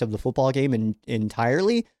element of the football game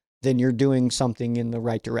entirely, then you're doing something in the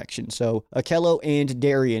right direction. So Ahkello and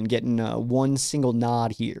Darian getting one single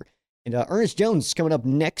nod here. And Ernest Jones coming up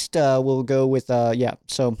next. We'll go with,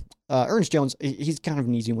 So Ernest Jones, he's kind of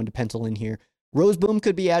an easy one to pencil in here. Roseboom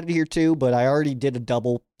could be added here too, but I already did a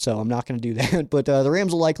double, so I'm not going to do that. But the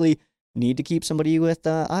Rams will likely need to keep somebody with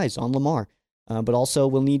eyes on Lamar. But also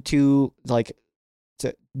we'll need to,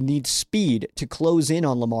 need speed to close in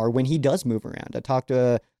on Lamar when he does move around. I talked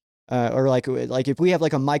to, if we have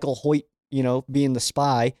like a Michael Hoyt, being the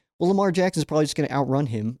spy, well, Lamar Jackson's probably just going to outrun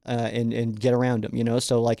him and get around him,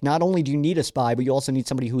 So like, not only do you need a spy, but you also need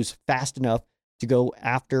somebody who's fast enough to go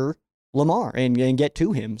after Lamar and get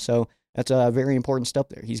to him. So that's very important stuff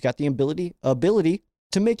there. He's got the ability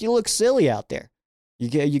to make you look silly out there.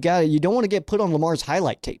 You don't want to get put on Lamar's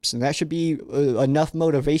highlight tapes, and that should be enough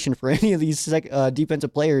motivation for any of these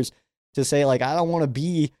defensive players to say, like, I don't want to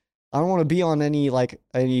be on any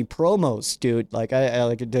promos, dude. Like,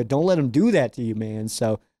 don't let him do that to you, man.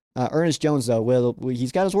 So Ernest Jones, though,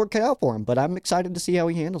 he's got his work cut out for him, but I'm excited to see how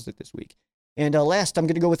he handles it this week. And last, I'm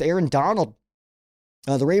going to go with Aaron Donald.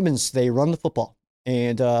 The Ravens, they run the football,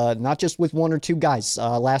 and not just with one or two guys.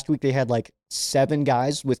 Last week they had like 7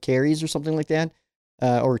 guys with carries or something like that.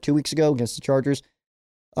 Or 2 weeks ago against the Chargers.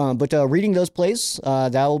 But reading those plays,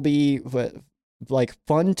 that will be like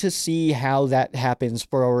fun to see how that happens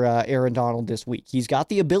for Aaron Donald this week. He's got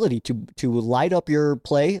the ability to light up your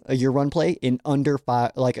run play in under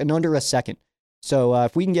a second. So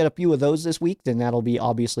if we can get a few of those this week, then that'll be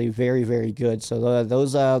obviously very, very good. So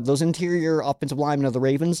those interior offensive linemen of the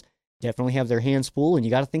Ravens definitely have their hands full, and you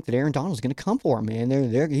got to think that Aaron Donald is going to come for him, man.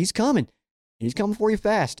 He's coming. He's coming for you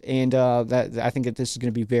fast, and I think that this is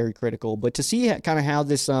going to be very critical. But to see kind of how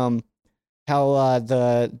this the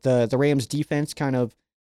Rams defense kind of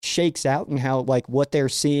shakes out and how like what they're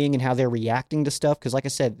seeing and how they're reacting to stuff. Because like I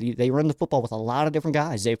said, they run the football with a lot of different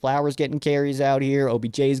guys. Zay Flowers getting carries out here.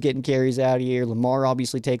 OBJ's getting carries out here. Lamar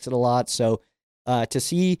obviously takes it a lot. So to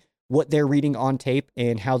see what they're reading on tape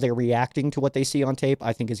and how they're reacting to what they see on tape,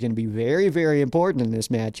 I think is going to be very, very important in this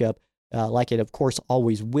matchup, like it, of course,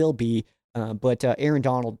 always will be. But Aaron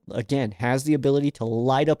Donald, again, has the ability to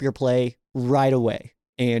light up your play right away.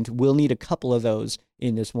 And we'll need a couple of those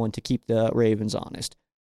in this one to keep the Ravens honest.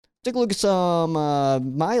 Take a look at some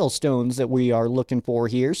milestones that we are looking for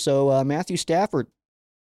here. So Matthew Stafford,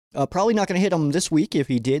 probably not going to hit him this week. If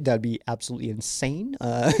he did, that'd be absolutely insane.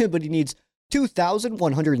 But he needs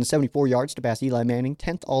 2,174 yards to pass Eli Manning,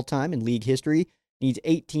 10th all-time in league history. He needs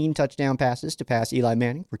 18 touchdown passes to pass Eli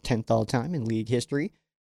Manning for 10th all-time in league history.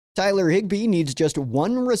 Tyler Higbee needs just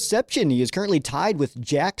one reception. He is currently tied with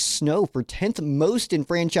Jack Snow for 10th most in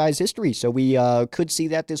franchise history. So we could see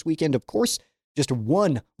that this weekend. Of course, just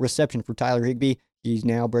one reception for Tyler Higbee. He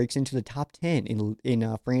now breaks into the top 10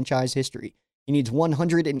 in franchise history. He needs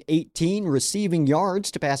 118 receiving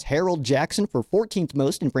yards to pass Harold Jackson for 14th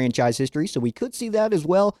most in franchise history. So we could see that as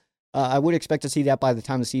well. I would expect to see that by the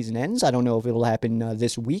time the season ends. I don't know if it'll happen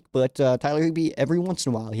this week, but Tyler Higbee, every once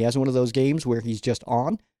in a while, he has one of those games where he's just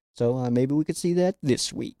on. So maybe we could see that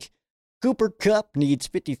this week. Cooper Kupp needs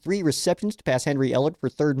 53 receptions to pass Henry Ellard for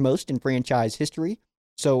third most in franchise history.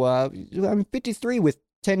 So 53 with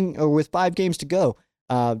 5 games to go.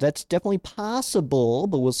 That's definitely possible,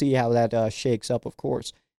 but we'll see how that shakes up, of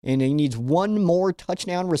course. And he needs one more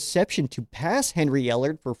touchdown reception to pass Henry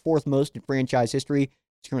Ellard for fourth most in franchise history.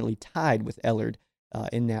 He's currently tied with Ellard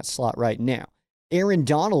in that slot right now. Aaron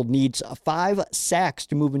Donald needs 5 sacks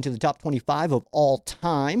to move into the top 25 of all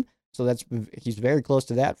time. So he's very close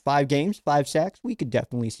to that. 5 games, 5 sacks. We could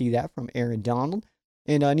definitely see that from Aaron Donald.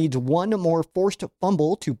 And needs one more forced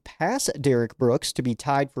fumble to pass Derek Brooks to be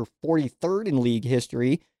tied for 43rd in league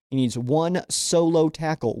history. He needs one solo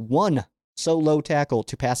tackle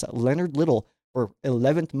to pass Leonard Little for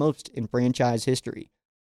 11th most in franchise history.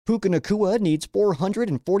 Puka Nacua needs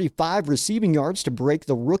 445 receiving yards to break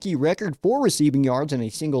the rookie record for receiving yards in a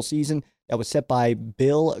single season that was set by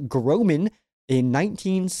Bill Groman in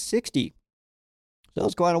 1960. So that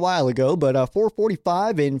was quite a while ago, but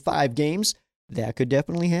 445 in 5 games, that could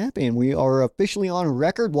definitely happen. We are officially on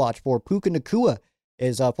record watch for Puka Nacua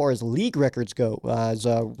as far as league records go, as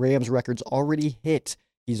Rams records already hit.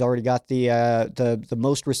 He's already got the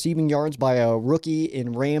most receiving yards by a rookie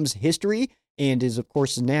in Rams history, and is, of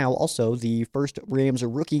course, now also the first Rams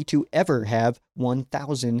rookie to ever have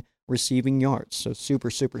 1,000 receiving yards. So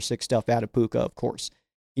super, super sick stuff out of Puka, of course.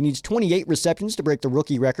 He needs 28 receptions to break the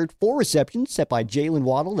rookie record. 4 receptions set by Jalen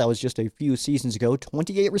Waddle. That was just a few seasons ago.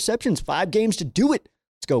 28 receptions, 5 games to do it.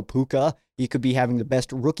 Let's go, Puka. He could be having the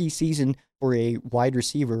best rookie season for a wide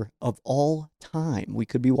receiver of all time. We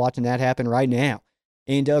could be watching that happen right now.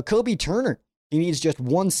 And Kobe Turner. He needs just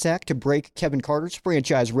 1 sack to break Kevin Carter's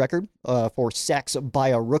franchise record for sacks by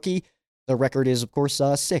a rookie. The record is, of course,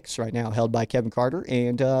 6 right now, held by Kevin Carter.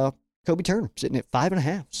 And Kobe Turner sitting at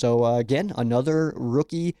 5.5. So, again, another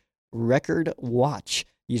rookie record watch.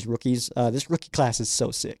 These rookies, this rookie class is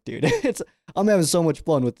so sick, dude. I'm having so much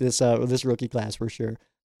fun with this rookie class for sure.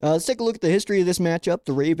 Let's take a look at the history of this matchup.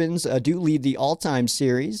 The Ravens do lead the all-time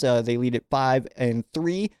series. They lead at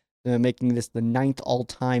 5-3. Making this the 9th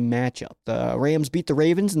all-time matchup. The Rams beat the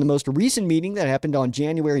Ravens in the most recent meeting that happened on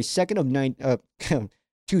January 2nd of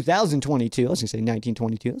 2022. I was going to say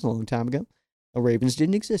 1922. That's a long time ago. The Ravens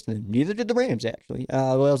didn't exist then. Neither did the Rams, actually.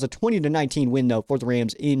 Well, it was a 20-19 win, though, for the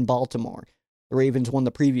Rams in Baltimore. The Ravens won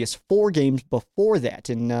the previous 4 games before that.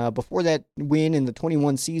 And before that win in the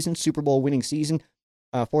 21 season, Super Bowl winning season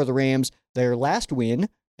for the Rams, their last win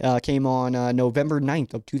came on November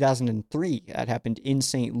 9th of 2003. That happened in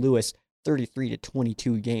St. Louis,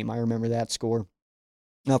 33-22 game. I remember that score.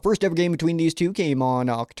 First ever game between these two came on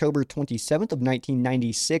October 27th of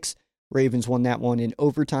 1996. Ravens won that one in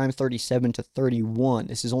overtime, 37-31.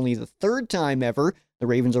 This is only the 3rd time ever the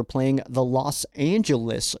Ravens are playing the Los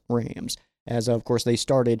Angeles Rams. As, of course, they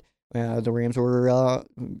started, the Rams were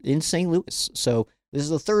in St. Louis. So this is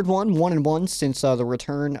the 3rd one, 1-1 since the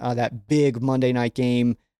return, that big Monday night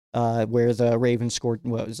game where the Ravens scored,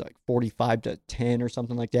 what was it, like 45-10 or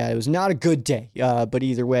something like that. It was not a good day, but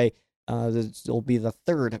either way, this will be the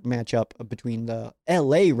third matchup between the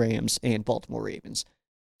LA Rams and Baltimore Ravens.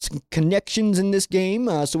 Some connections in this game.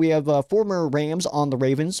 So we have former Rams on the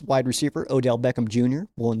Ravens. Wide receiver Odell Beckham Jr.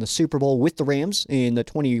 won the Super Bowl with the Rams in the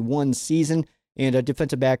 21 season. And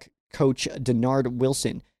defensive back coach Denard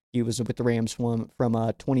Wilson. He was with the Rams from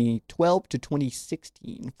 2012 to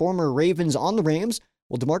 2016. Former Ravens on the Rams.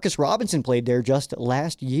 Well, Demarcus Robinson played there just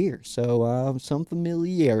last year. So some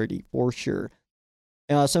familiarity for sure.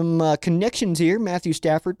 Some connections here. Matthew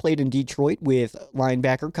Stafford played in Detroit with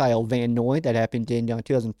linebacker Kyle Van Noy. That happened in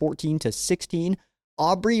 2014 to 16.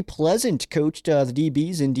 Aubrey Pleasant coached the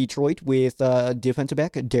DBs in Detroit with defensive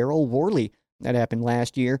back Daryl Worley. That happened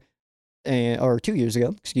last year, or 2 years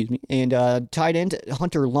ago, excuse me. And tight end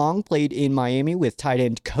Hunter Long played in Miami with tight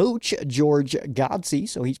end coach George Godsey.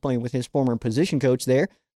 So he's playing with his former position coach there.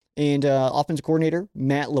 And offensive coordinator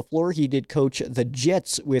Matt LaFleur, he did coach the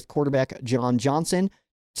Jets with quarterback John Johnson,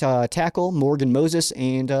 tackle Morgan Moses,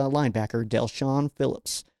 and linebacker Delshawn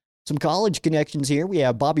Phillips. Some college connections here. We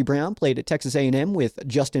have Bobby Brown played at Texas A&M with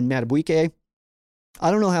Justin Madubuike.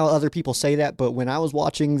 I don't know how other people say that, but when I was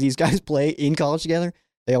watching these guys play in college together,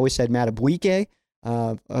 they always said Madubuike,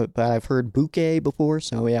 but I've heard Bouquet before,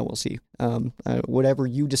 so yeah, we'll see. Whatever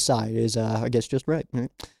you decide is, I guess, just right.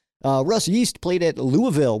 Russ Yeast played at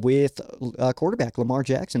Louisville with quarterback Lamar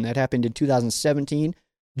Jackson. That happened in 2017.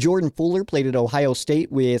 Jordan Fuller played at Ohio State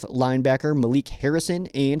with linebacker Malik Harrison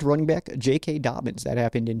and running back J.K. Dobbins. That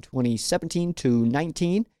happened in 2017 to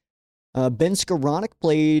 19. Ben Skoranek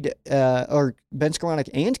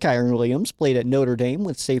and Kyron Williams played at Notre Dame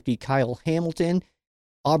with safety Kyle Hamilton.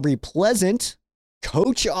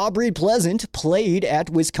 Coach Aubrey Pleasant played at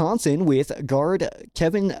Wisconsin with guard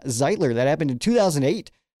Kevin Zeitler. That happened in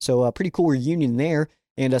 2008. So a pretty cool reunion there.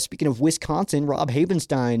 And speaking of Wisconsin, Rob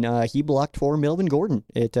Havenstein, he blocked for Melvin Gordon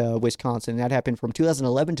at Wisconsin. That happened from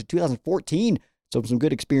 2011 to 2014. So some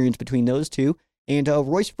good experience between those two. And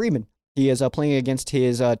Royce Freeman, he is playing against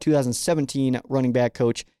his 2017 running back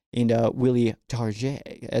coach in Willie Target,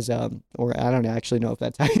 or I don't actually know if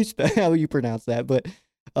that's how you pronounce that, but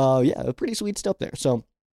yeah, pretty sweet stuff there. So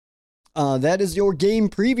that is your game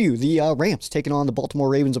preview. The Rams taking on the Baltimore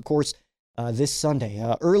Ravens, of course, this Sunday.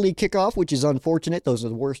 Early kickoff, which is unfortunate. Those are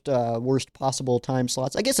the worst possible time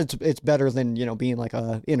slots. I guess it's better than, being like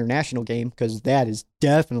a international game, because that is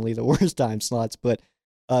definitely the worst time slots. But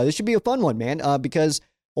this should be a fun one, man, because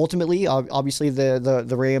ultimately, obviously,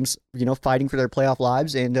 the Rams, fighting for their playoff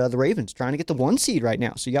lives, and the Ravens trying to get the 1 seed right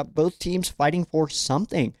now. So you got both teams fighting for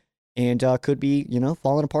something, and could be,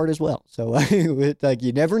 falling apart as well. So like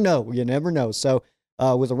you never know. So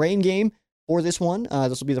with a rain game for this one,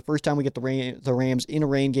 this will be the first time we get the Rams in a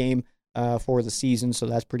rain game for the season. So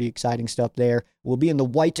that's pretty exciting stuff there. We'll be in the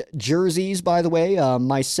white jerseys, by the way.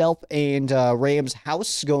 Myself and Rams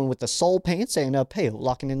House going with the Soul pants, and Pale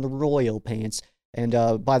locking in the Royal pants. And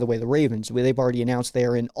by the way, the Ravens, they've already announced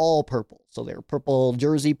they're in all purple. So they're purple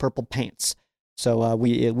jersey, purple pants. So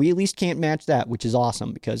we at least can't match that, which is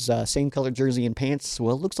awesome, because same color jersey and pants,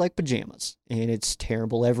 well, it looks like pajamas. And it's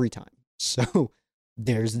terrible every time. So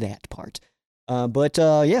there's that part. But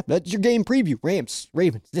yeah, that's your game preview. Rams,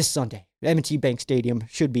 Ravens, this Sunday. M&T Bank Stadium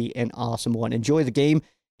should be an awesome one. Enjoy the game,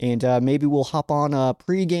 and maybe we'll hop on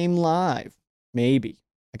pregame live. Maybe.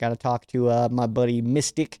 I got to talk to my buddy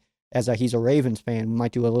Mystic, as he's a Ravens fan. We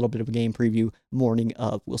might do a little bit of a game preview morning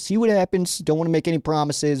of. We'll see what happens. Don't want to make any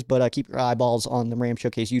promises, but keep your eyeballs on the Ram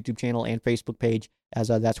Showcase YouTube channel and Facebook page, as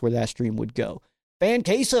that's where that stream would go. Fan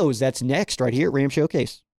Quesos, that's next right here at Ram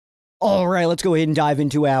Showcase. All right, let's go ahead and dive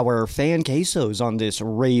into our Fan Quesos on this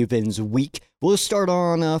Ravens week. We'll start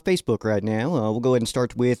on Facebook right now. We'll go ahead and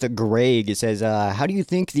start with Greg. It says, how do you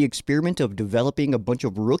think the experiment of developing a bunch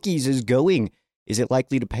of rookies is going? Is it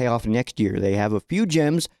likely to pay off next year? They have a few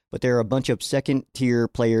gems, but there are a bunch of second-tier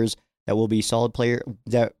players that will be solid players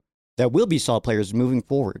moving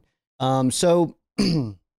forward. So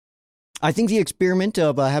I think the experiment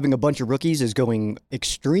of having a bunch of rookies is going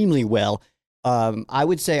extremely well. I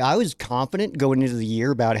would say I was confident going into the year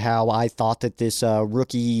about how I thought that this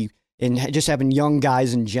rookie and just having young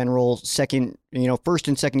guys in general, first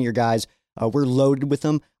and second year guys, we're loaded with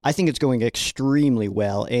them. I think it's going extremely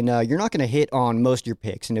well, and you're not going to hit on most of your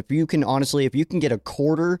picks. And if you can get a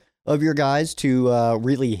quarter of your guys to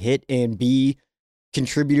really hit and be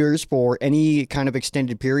contributors for any kind of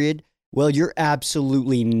extended period, well, you're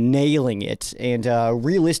absolutely nailing it. And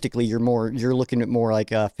realistically, you're looking at more like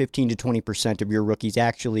 15 to 20% of your rookies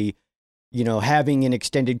actually, having an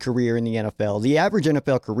extended career in the NFL. The average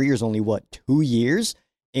NFL career is only 2 years,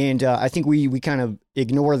 And I think we kind of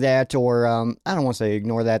ignore that, or I don't want to say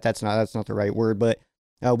ignore that. That's not the right word, but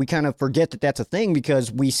we kind of forget that that's a thing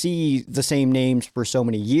because we see the same names for so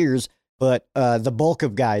many years. But the bulk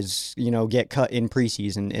of guys, get cut in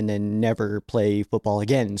preseason and then never play football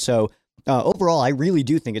again. So overall, I really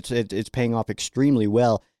do think it's paying off extremely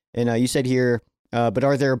well. And you said here, but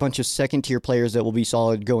are there a bunch of second-tier players that will be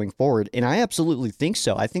solid going forward? And I absolutely think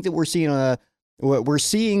so. I think that we're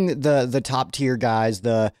seeing the top-tier guys,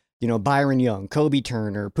 Byron Young, Kobe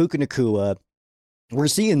Turner, Puka Nacua. We're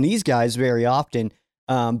seeing these guys very often,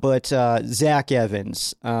 but Zach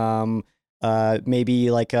Evans,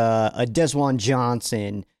 maybe like a Desjuan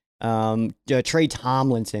Johnson, Trey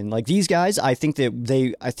Tomlinson, like these guys, I think that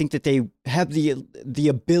they have the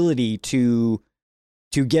ability to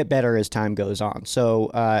get better as time goes on.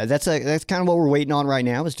 So that's kind of what we're waiting on right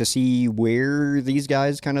now, is to see where these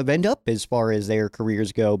guys kind of end up as far as their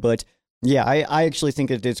careers go. But yeah, I actually think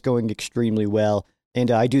that it's going extremely well,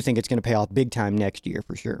 and I do think it's going to pay off big time next year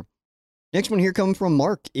for sure. Next one here comes from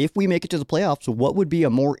Mark. If we make it to the playoffs, what would be a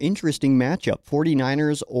more interesting matchup,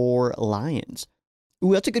 49ers or Lions?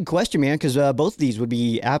 Ooh, that's a good question, man, because both of these would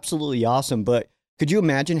be absolutely awesome. But could you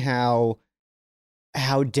imagine how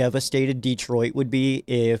devastated Detroit would be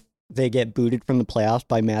if they get booted from the playoffs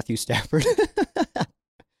by Matthew Stafford?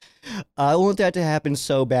 I want that to happen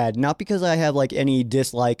so bad. Not because I have like any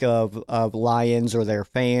dislike of Lions or their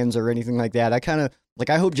fans or anything like that. I kind of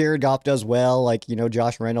I hope Jared Goff does well,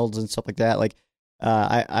 Josh Reynolds and stuff like that.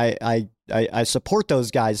 I support those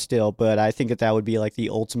guys still, but I think that would be like the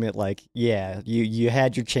ultimate, you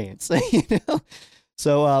had your chance,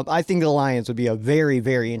 So I think the Lions would be a very,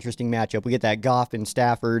 very interesting matchup. We get that Goff and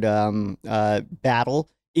Stafford battle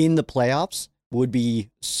in the playoffs. Would be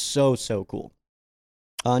so, so cool.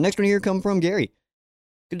 Next one here come from Gary.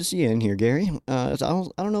 Good to see you in here, Gary. I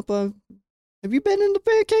don't know if have you been in the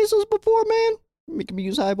fan cases before, man? Making me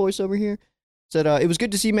use high voice over here. Said it was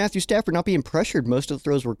good to see Matthew Stafford not being pressured. Most of the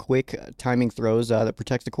throws were quick timing throws that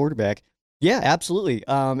protects the quarterback. Yeah, absolutely.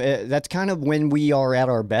 That's kind of when we are at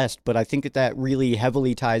our best, but I think that really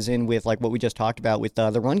heavily ties in with what we just talked about with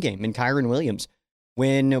the run game and Kyren Williams.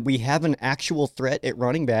 When we have an actual threat at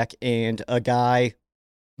running back and a guy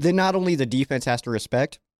that not only the defense has to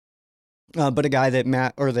respect, but a guy that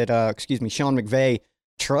Sean McVay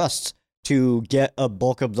trusts to get a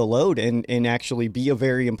bulk of the load and actually be a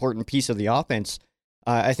very important piece of the offense.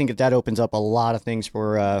 I think that opens up a lot of things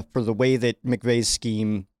for the way that McVay's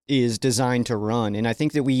scheme is designed to run. And I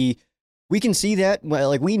think that we can see that,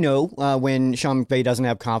 we know when Sean McVay doesn't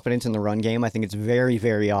have confidence in the run game. I think it's very,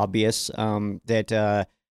 very obvious that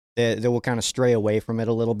we'll kind of stray away from it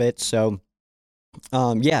a little bit. So,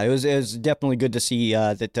 it was definitely good to see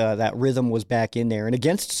that rhythm was back in there, and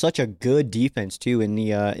against such a good defense too in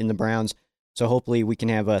the Browns. So hopefully we can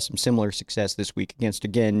have some similar success this week against,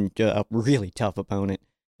 again, a really tough opponent,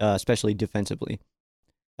 especially defensively.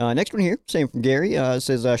 Next one here, same from Gary,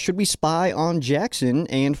 says, should we spy on Jackson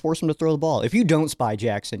and force him to throw the ball? If you don't spy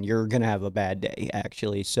Jackson, you're going to have a bad day,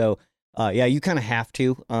 actually. So, you kind of have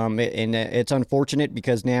to. And it's unfortunate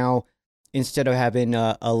because now, instead of having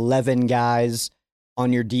 11 guys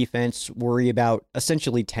on your defense, worry about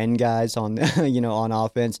essentially 10 guys on, on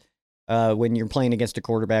offense. When you're playing against a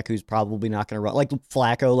quarterback who's probably not going to run. Like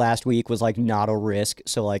Flacco last week was not a risk.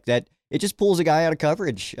 So that, it just pulls a guy out of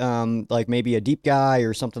coverage, maybe a deep guy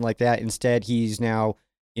or something like that. Instead, he's now,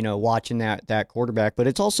 watching that quarterback. But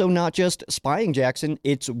it's also not just spying Jackson.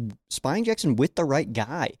 It's spying Jackson with the right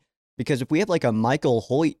guy. Because if we have a Michael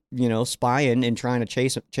Hoyt, spying and trying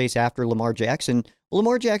to chase after Lamar Jackson, well,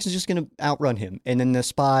 Lamar Jackson's just going to outrun him. And then the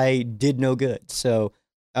spy did no good. So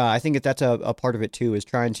I think that's a part of it too, is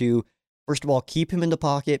trying to, first of all, keep him in the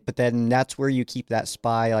pocket, but then that's where you keep that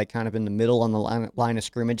spy kind of in the middle on the line of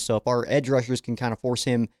scrimmage. So if our edge rushers can kind of force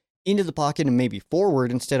him into the pocket and maybe forward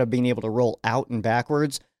instead of being able to roll out and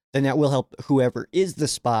backwards, then that will help whoever is the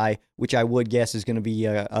spy, which I would guess is going to be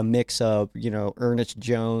a mix of, Ernest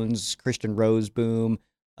Jones, Christian Roseboom.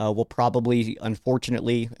 Will probably,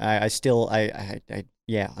 unfortunately, I stand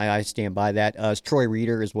by that. It's Troy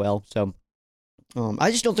Reeder as well. So I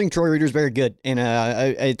just don't think Troy Reeder is very good, and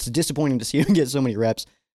it's disappointing to see him get so many reps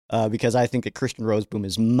because I think that Christian Roseboom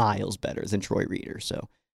is miles better than Troy Reeder. So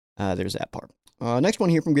there's that part. Next one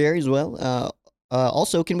here from Gary as well.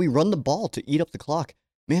 Also, can we run the ball to eat up the clock?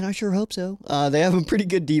 Man, I sure hope so. They have a pretty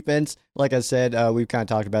good defense. Like I said, we've kind of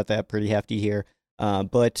talked about that pretty hefty here.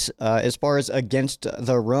 But as far as against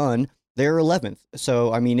the run, they're 11th.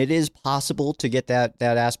 So, I mean, it is possible to get that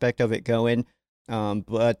aspect of it going.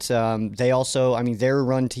 But they also, they're a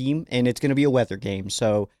run team, and it's going to be a weather game.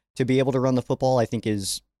 So to be able to run the football, I think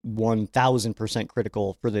is 1000%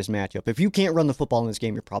 critical for this matchup. If you can't run the football in this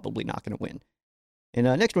game, you're probably not going to win. And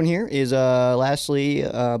next one here is, lastly,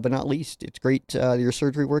 but not least, it's great your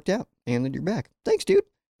surgery worked out and that you're back. Thanks, dude.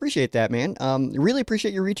 Appreciate that, man. Really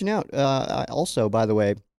appreciate you reaching out. Also, by the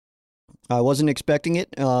way, I wasn't expecting it,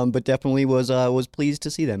 but definitely was pleased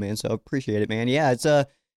to see that, man. So appreciate it, man. Yeah,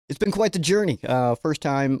 it's been quite the journey. First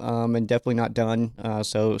time, and definitely not done.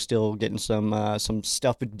 So still getting some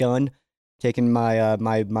stuff done. Taking my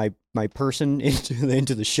my person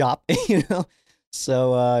into the shop, you know.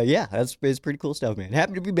 So yeah, it's pretty cool stuff, man.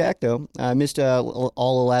 Happy to be back though. I missed all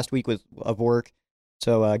of last week of work,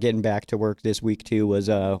 so getting back to work this week too was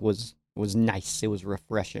nice. It was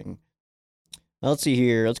refreshing. Let's see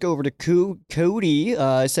here. Let's go over to Cody.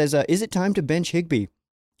 It says, is it time to bench Higbee?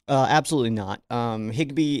 Absolutely not.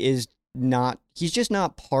 Higbee is not. He's just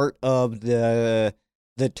not part of the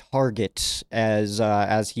target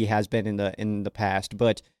as he has been in the past.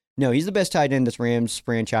 But no, he's the best tight end this Rams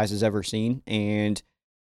franchise has ever seen. And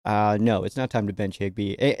no, it's not time to bench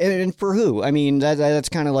Higbee. And for who? I mean, that's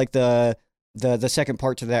kind of like the second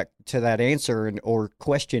part to that answer or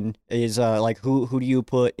question is like who do you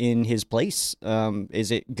put in his place?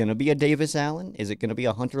 Is it gonna be a Davis Allen? Is it gonna be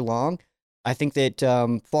a Hunter Long? I think that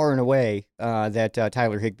far and away that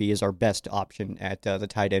Tyler Higbee is our best option at the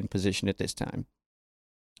tight end position at this time.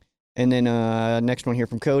 And then next one here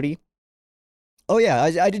from Cody. Oh yeah,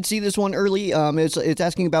 I did see this one early. It's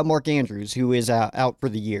asking about Mark Andrews, who is out for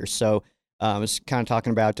the year. So it's kind of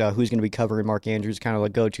talking about who's going to be covering Mark Andrews, kind of a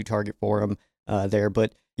go-to target for him there.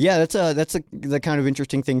 But yeah, that's the kind of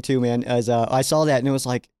interesting thing too, man. As I saw that and I was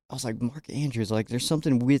like Mark Andrews, like there's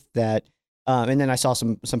something with that. And then I saw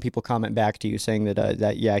some people comment back to you saying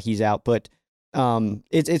that yeah, he's out, but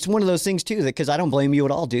it's one of those things too, that because I don't blame you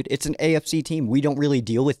at all, dude. It's an AFC team. We don't really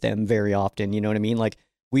deal with them very often. You know what I mean? Like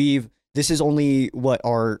this is only what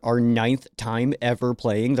our 9th time ever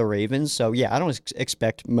playing the Ravens. So yeah, I don't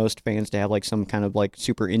expect most fans to have like some kind of like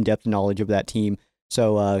super in-depth knowledge of that team.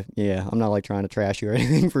 So yeah, I'm not like trying to trash you or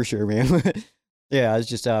anything for sure, man. Yeah, it's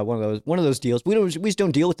just one of those deals. We just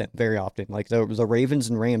don't deal with them very often. Like the Ravens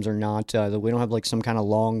and Rams are not. We don't have like some kind of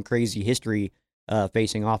long crazy history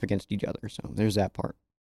facing off against each other. So there's that part.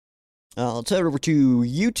 Let's head over to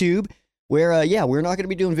YouTube, where yeah, we're not going to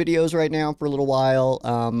be doing videos right now for a little while.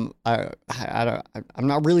 I'm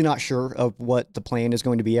not sure of what the plan is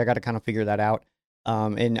going to be. I got to kind of figure that out.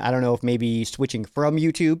 And I don't know if maybe switching from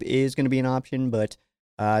YouTube is going to be an option, but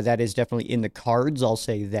that is definitely in the cards. I'll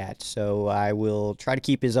say that. So I will try to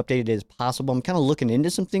keep as updated as possible. I'm kind of looking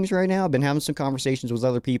into some things right now. I've been having some conversations with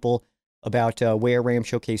other people about where Ram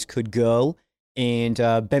Showcase could go and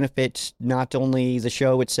benefit not only the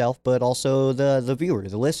show itself, but also the viewer,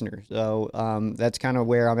 the listener. So that's kind of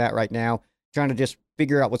where I'm at right now, trying to just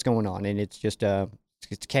figure out what's going on. And it's just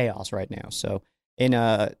it's chaos right now. So, and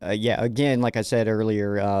yeah, again, like I said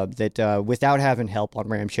earlier, that without having help on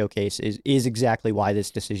Ram Showcase is exactly why this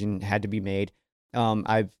decision had to be made.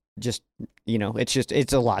 I've just,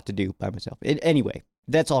 it's a lot to do by myself. Anyway,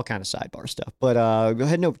 that's all kind of sidebar stuff. But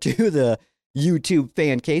heading over to the YouTube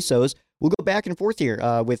fan quesos, we'll go back and forth here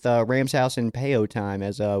with Rams House and Payo time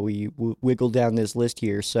as we wiggle down this list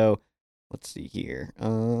here. So let's see here.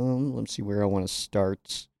 Let's see where I want to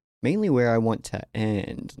start. Mainly where I want to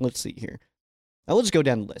end. Let's see here. We'll just go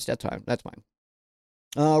down the list. That's fine. That's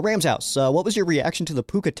fine. Rams House. What was your reaction to the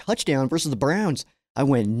Puka touchdown versus the Browns? I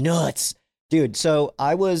went nuts, dude. So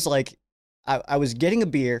I was like, I was getting a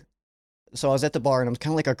beer. So I was at the bar and I was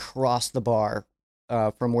kind of like across the bar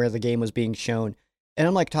from where the game was being shown. And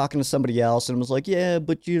I'm like talking to somebody else and I was like, yeah,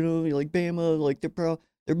 but like Bama, like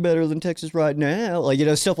they're better than Texas right now. Like,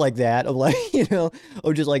 stuff like that. Of like,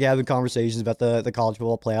 or just like having conversations about the college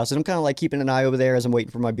football playoffs. And I'm kind of like keeping an eye over there as I'm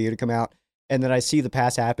waiting for my beer to come out. And then I see the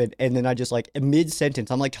pass happen, and then I just like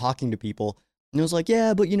mid-sentence, I'm like talking to people, and I was like,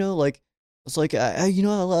 yeah, but like, it's like, I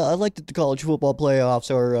like that the college football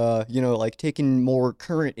playoffs are, like taking more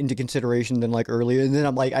current into consideration than like earlier. And then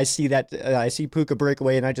I'm like, I see Puka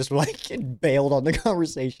breakaway, and I just like bailed on the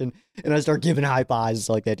conversation, and I start giving high fives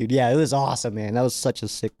like that, dude. Yeah, it was awesome, man. That was such a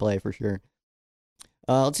sick play for sure.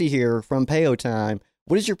 Let's see here from Payo time.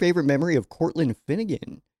 What is your favorite memory of Cortland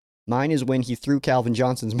Finnegan? Mine is when he threw Calvin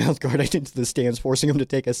Johnson's mouth guard into the stands, forcing him to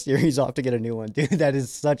take a series off to get a new one. Dude, that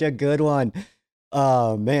is such a good one.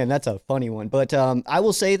 Man, that's a funny one. But I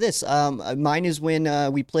will say this. Mine is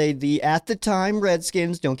when we played the, at the time,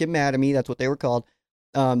 Redskins. Don't get mad at me. That's what they were called.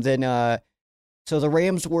 So the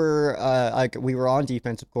Rams were, we were on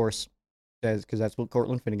defense, of course, because that's what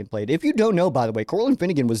Cortland Finnegan played. If you don't know, by the way, Cortland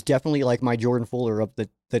Finnegan was definitely like my Jordan Fuller of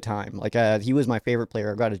the time. Like, he was my favorite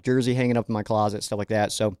player. I got his jersey hanging up in my closet, stuff like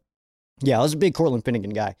that. So Yeah, I was a big Cortland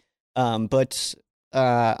Finnegan guy. But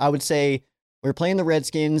I would say we were playing the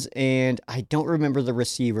Redskins, and I don't remember the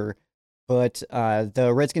receiver, but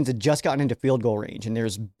the Redskins had just gotten into field goal range, and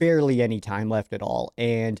there's barely any time left at all.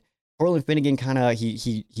 And Cortland Finnegan kind of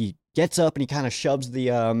he gets up and he kind of shoves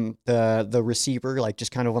the receiver like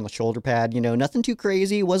just kind of on the shoulder pad. Nothing too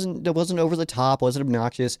crazy. It wasn't over the top. Wasn't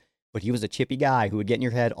obnoxious. But he was a chippy guy who would get in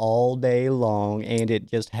your head all day long, and it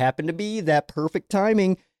just happened to be that perfect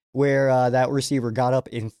timing where that receiver got up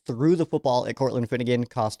and threw the football at Cortland Finnegan,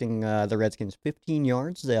 costing the Redskins 15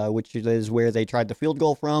 yards, which is where they tried the field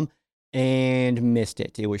goal from, and missed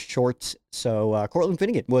it. It was short, so Cortland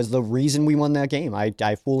Finnegan was the reason we won that game.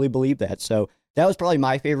 I fully believe that. So that was probably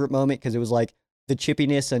my favorite moment because it was like the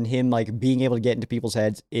chippiness and him like being able to get into people's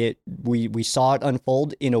heads. We saw it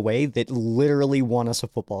unfold in a way that literally won us a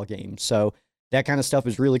football game. So that kind of stuff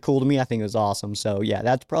is really cool to me. I think it was awesome. So yeah,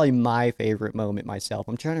 that's probably my favorite moment myself.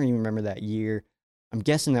 I'm trying to even remember that year. I'm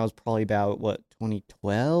guessing that was probably about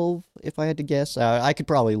 2012, if I had to guess. I could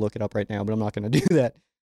probably look it up right now, but I'm not going to do that.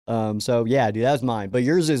 So yeah, dude, that was mine. But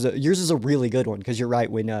yours is a really good one because you're right.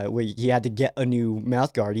 When he had to get a new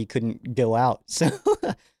mouth guard, he couldn't go out. So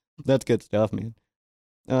that's good stuff, man.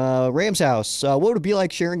 Rams house. What would it be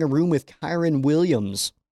like sharing a room with Kyren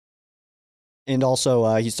Williams? And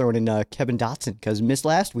also, he's throwing in Kevin Dotson because missed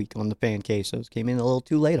last week on the fan case, so came in a little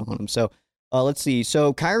too late on him. So let's see.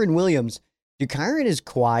 So Kyren Williams, dude, Kyren is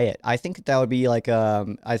quiet. I think that would be like,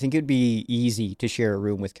 I think it'd be easy to share a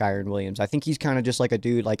room with Kyren Williams. I think he's kind of just like a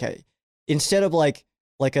dude, like instead of like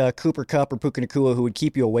a Cooper Kupp or Puka Nacua who would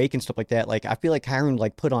keep you awake and stuff like that. Like I feel like Kyren would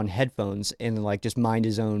like put on headphones and like just mind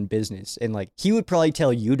his own business, and like he would probably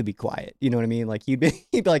tell you to be quiet. You know what I mean? Like he'd be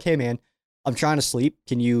like, hey man, I'm trying to sleep.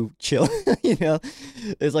 Can you chill?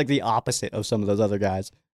 It's like the opposite of some of those other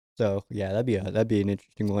guys. So yeah, that'd be an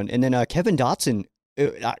interesting one. And then Kevin Dotson,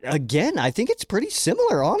 again, I think it's pretty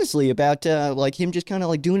similar, honestly, about like him just kind of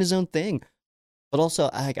like doing his own thing. But also,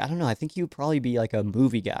 I don't know. I think he would probably be like a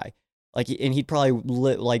movie guy, like, and he'd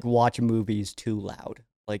probably like watch movies too loud.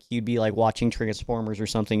 Like he'd be like watching Transformers or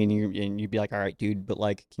something, and you'd be like, all right, dude, but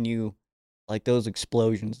like, can you like those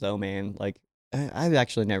explosions though, man? Like I've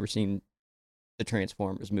actually never seen the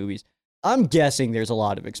Transformers movies. I'm guessing there's a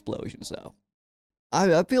lot of explosions though.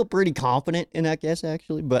 I feel pretty confident in that guess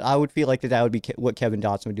actually, but I would feel like that would be what Kevin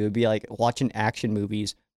Dotson would do. It'd be like watching action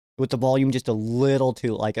movies with the volume just a little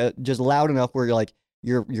too like just loud enough where you're like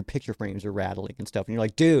your picture frames are rattling and stuff, and you're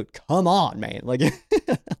like, dude, come on, man. Like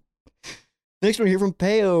next one here from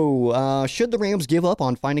Peo. Should the Rams give up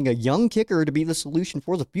on finding a young kicker to be the solution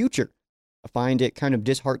for the future? I find it kind of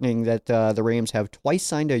disheartening that the Rams have twice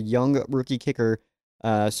signed a young rookie kicker,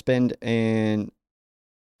 spend an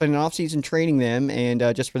offseason training them, and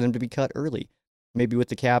just for them to be cut early. Maybe with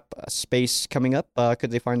the cap space coming up, could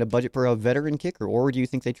they find a budget for a veteran kicker, or do you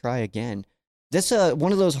think they try again? That's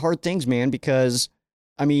one of those hard things, man, because,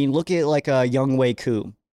 I mean, look at like a Younghoe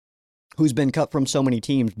Koo, who's been cut from so many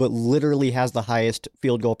teams, but literally has the highest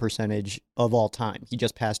field goal percentage of all time. He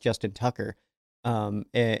just passed Justin Tucker.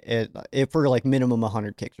 For like minimum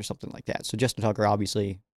 100 kicks or something like that. So Justin Tucker,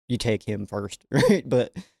 obviously, you take him first, right?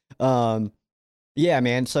 But yeah,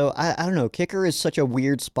 man. So I don't know. Kicker is such a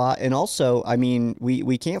weird spot, and also, I mean,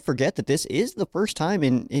 we can't forget that this is the first time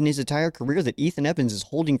in his entire career that Ethan Evans is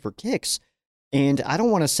holding for kicks. And I don't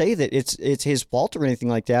want to say that it's his fault or anything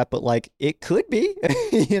like that, but like it could be,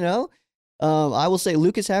 I will say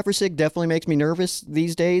Lucas Haversick definitely makes me nervous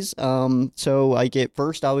these days. So like at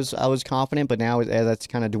first I was confident, but now that's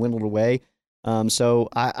kind of dwindled away. So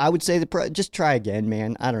I would say just try again,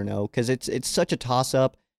 man. I don't know, because it's such a toss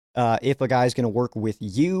up. If a guy's gonna work with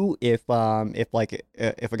you, if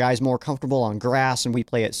a guy's more comfortable on grass and we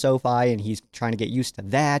play at SoFi and he's trying to get used to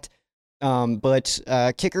that. But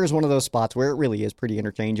kicker is one of those spots where it really is pretty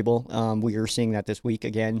interchangeable. We are seeing that this week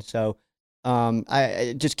again. So.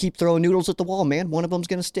 I just keep throwing noodles at the wall, man. One of them's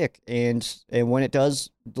going to stick. And when it does,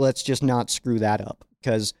 let's just not screw that up,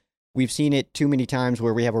 because we've seen it too many times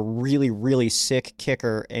where we have a really, really sick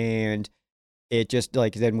kicker and it just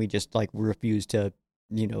like, then we just like refuse to,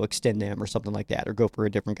 extend them or something like that, or go for a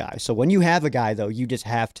different guy. So when you have a guy though, you just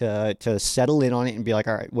have to settle in on it and be like,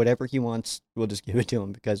 all right, whatever he wants, we'll just give it to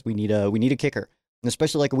him, because we need a kicker. And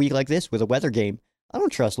especially like a week like this with a weather game, I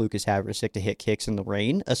don't trust Lucas Haversick to hit kicks in the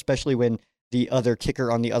rain, especially when the other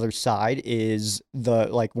kicker on the other side is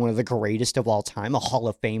one of the greatest of all time, a Hall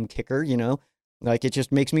of Fame kicker, Like, it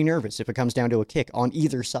just makes me nervous if it comes down to a kick on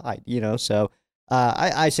either side, So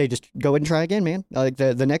I say just go ahead and try again, man. Like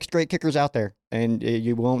the next great kicker's out there, and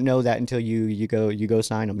you won't know that until you go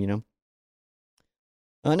sign them,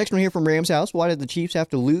 Next one here from Rams House. Why did the Chiefs have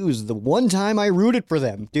to lose the one time I rooted for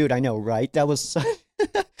them? Dude, I know, right? That was...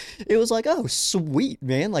 it was like, oh, sweet,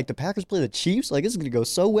 man. Like, the Packers play the Chiefs? Like, this is going to go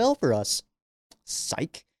so well for us.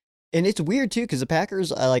 Psych. And it's weird, too, because the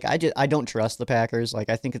Packers, I don't trust the Packers. Like,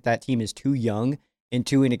 I think that team is too young and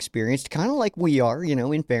too inexperienced, kind of like we are,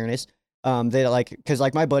 in fairness.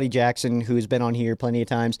 Because my buddy Jackson, who's been on here plenty of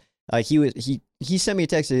times, he sent me a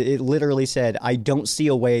text. It literally said, I don't see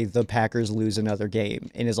a way the Packers lose another game.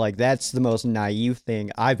 And it's like, that's the most naive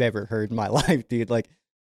thing I've ever heard in my life, dude. Like,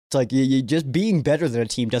 it's like you just being better than a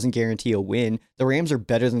team doesn't guarantee a win. The Rams are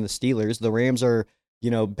better than the Steelers. The Rams are,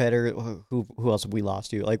 better. Who else have we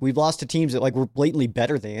lost to? Like, we've lost to teams that, like, we're blatantly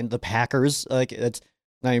better than the Packers. Like,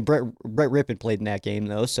 Brett Rippon played in that game,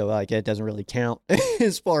 though, so, like, it doesn't really count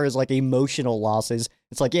as far as, like, emotional losses.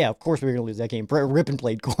 It's like, yeah, of course we're going to lose that game. Brett Rippon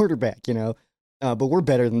played quarterback, but we're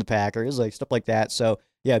better than the Packers, like, stuff like that. So,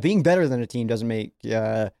 yeah, being better than a team doesn't mean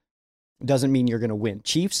you're going to win.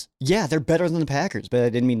 Chiefs, yeah, they're better than the Packers, but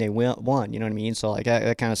it didn't mean they won, you know what I mean? So, like,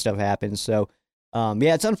 that kind of stuff happens. So,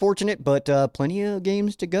 yeah, it's unfortunate, but plenty of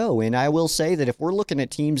games to go. And I will say that if we're looking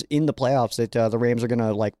at teams in the playoffs that the Rams are going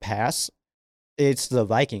to, like, pass, it's the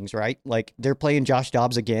Vikings, right? Like, they're playing Josh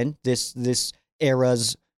Dobbs again. This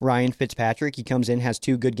era's Ryan Fitzpatrick. He comes in, has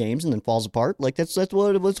 2 good games, and then falls apart. Like, that's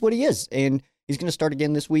what he is. And he's going to start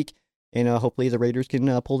again this week. And hopefully the Raiders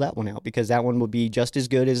can pull that one out, because that one would be just as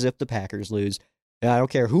good as if the Packers lose. And I don't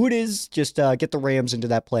care who it is. Just get the Rams into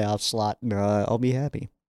that playoff slot, and I'll be happy.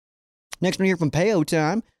 Next one here from Payo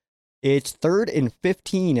time. It's 3rd and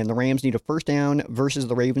 15, and the Rams need a first down versus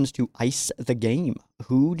the Ravens to ice the game.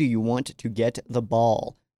 Who do you want to get the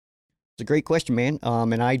ball? It's a great question, man,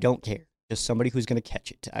 and I don't care. Just somebody who's going to catch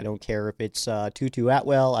it. I don't care if it's Tutu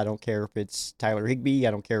Atwell. I don't care if it's Tyler Higbee.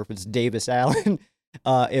 I don't care if it's Davis Allen.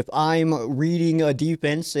 If I'm reading a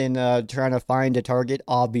defense and trying to find a target,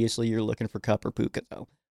 obviously you're looking for Kupp or Puka, though.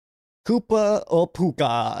 Koopa or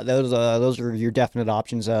Puka. Those are your definite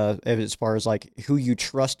options as far as, like, who you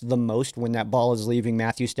trust the most when that ball is leaving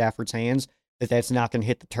Matthew Stafford's hands, that's not going to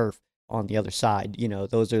hit the turf on the other side.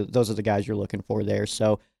 Those are the guys you're looking for there.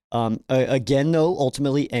 So again, though,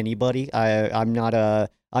 ultimately anybody. I'm not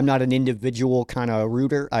an individual kind of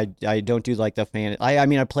rooter. I don't do, like, the fan.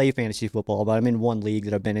 I play fantasy football, but I'm in one league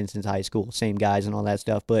that I've been in since high school, same guys and all that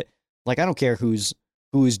stuff. But, like, I don't care who's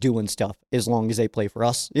doing stuff as long as they play for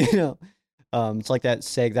us. It's like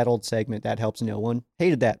that old segment, that helps no one.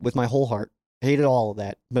 Hated that with my whole heart. Hated all of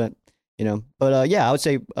that. But yeah, I would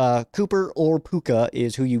say Cooper or Puka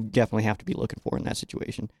is who you definitely have to be looking for in that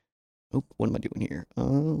situation. Oh, what am I doing here?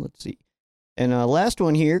 Let's see. And last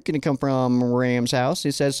one here going to come from Rams House.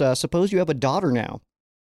 It says, suppose you have a daughter now.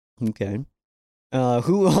 Okay.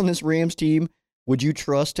 Who on this Rams team would you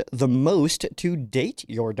trust the most to date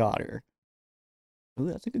your daughter? Ooh,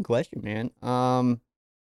 that's a good question, man.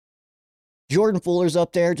 Jordan Fuller's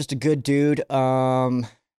up there, just a good dude.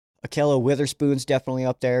 Ahkello Witherspoon's definitely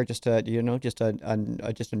up there, just a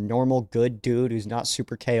normal good dude who's not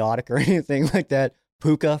super chaotic or anything like that.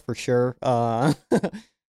 Puka for sure.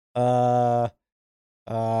 Definitely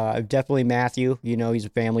Matthew. He's a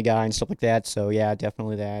family guy and stuff like that. So yeah,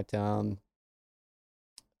 definitely that.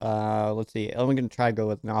 Let's see. I'm gonna try to go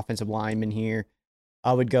with an offensive lineman here.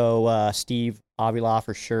 I would go Steve Avila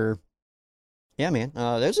for sure. Yeah, man.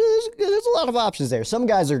 There's a lot of options there. Some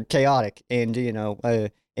guys are chaotic, and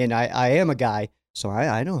and I am a guy, so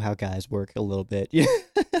I know how guys work a little bit.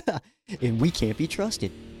 And we can't be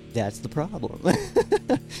trusted. That's the problem.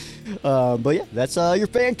 But yeah, that's your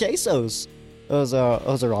fan quesos. Those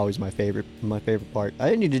are always my favorite part.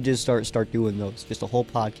 I need to just start doing those. Just a whole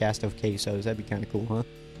podcast of quesos. That'd be kind of cool, huh?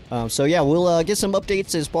 So yeah, we'll get some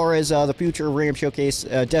updates as far as the future of Ram Showcase.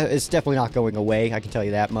 It's definitely not going away. I can tell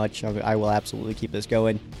you that much. I will absolutely keep this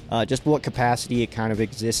going. Just what capacity it kind of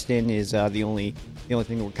exists in is the only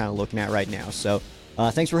thing we're kind of looking at right now. So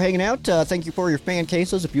thanks for hanging out. Thank you for your fan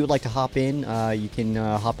cases. If you would like to hop in, you can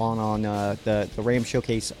hop on the Ram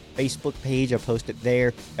Showcase Facebook page. I posted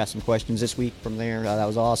there. Got some questions this week from there. That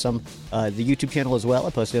was awesome. The YouTube channel as well. I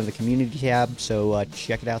posted in the community tab, so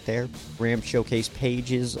check it out there. Ram Showcase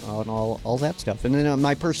pages on all that stuff. And then on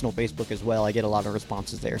my personal Facebook as well, I get a lot of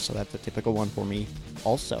responses there, so that's a typical one for me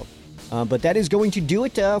also. But that is going to do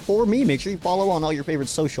it for me. Make sure you follow on all your favorite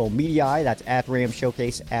social media. That's at Ram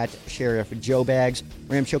Showcase, at Sheriff Joe Bags,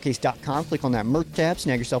 RamShowcase.com. Click on that merch tab.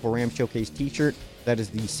 Snag yourself a Ram Showcase t-shirt. That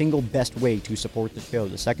is the single best way to support the show.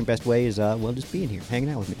 The second best way is, just being here,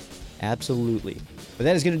 hanging out with me. Absolutely. But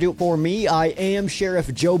that is going to do it for me. I am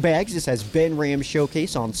Sheriff Joe Bags. This has been Ram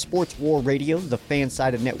Showcase on Sports War Radio, the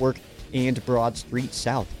fan-sided network and Broad Street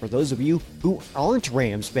South. For those of you who aren't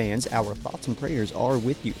Rams fans, our thoughts and prayers are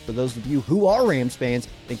with you. For those of you who are Rams fans,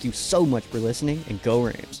 thank you so much for listening, and go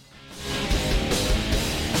Rams.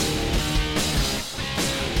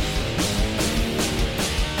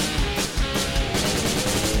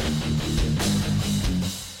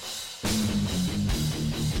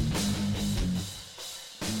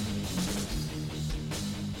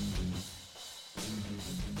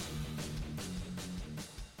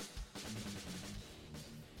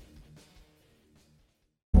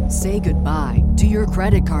 Say goodbye to your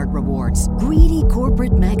credit card rewards. Greedy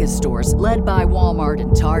corporate mega stores, led by Walmart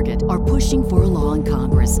and Target, are pushing for a law in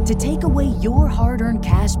Congress to take away your hard-earned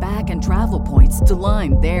cash back and travel points to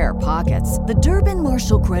line their pockets. The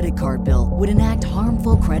Durbin-Marshall credit card bill would enact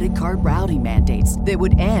harmful credit card routing mandates that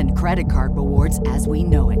would end credit card rewards as we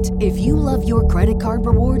know it. If you love your credit card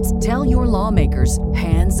rewards, tell your lawmakers,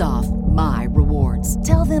 hands off my rewards.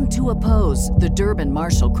 Tell them to oppose the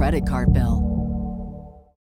Durbin-Marshall credit card bill.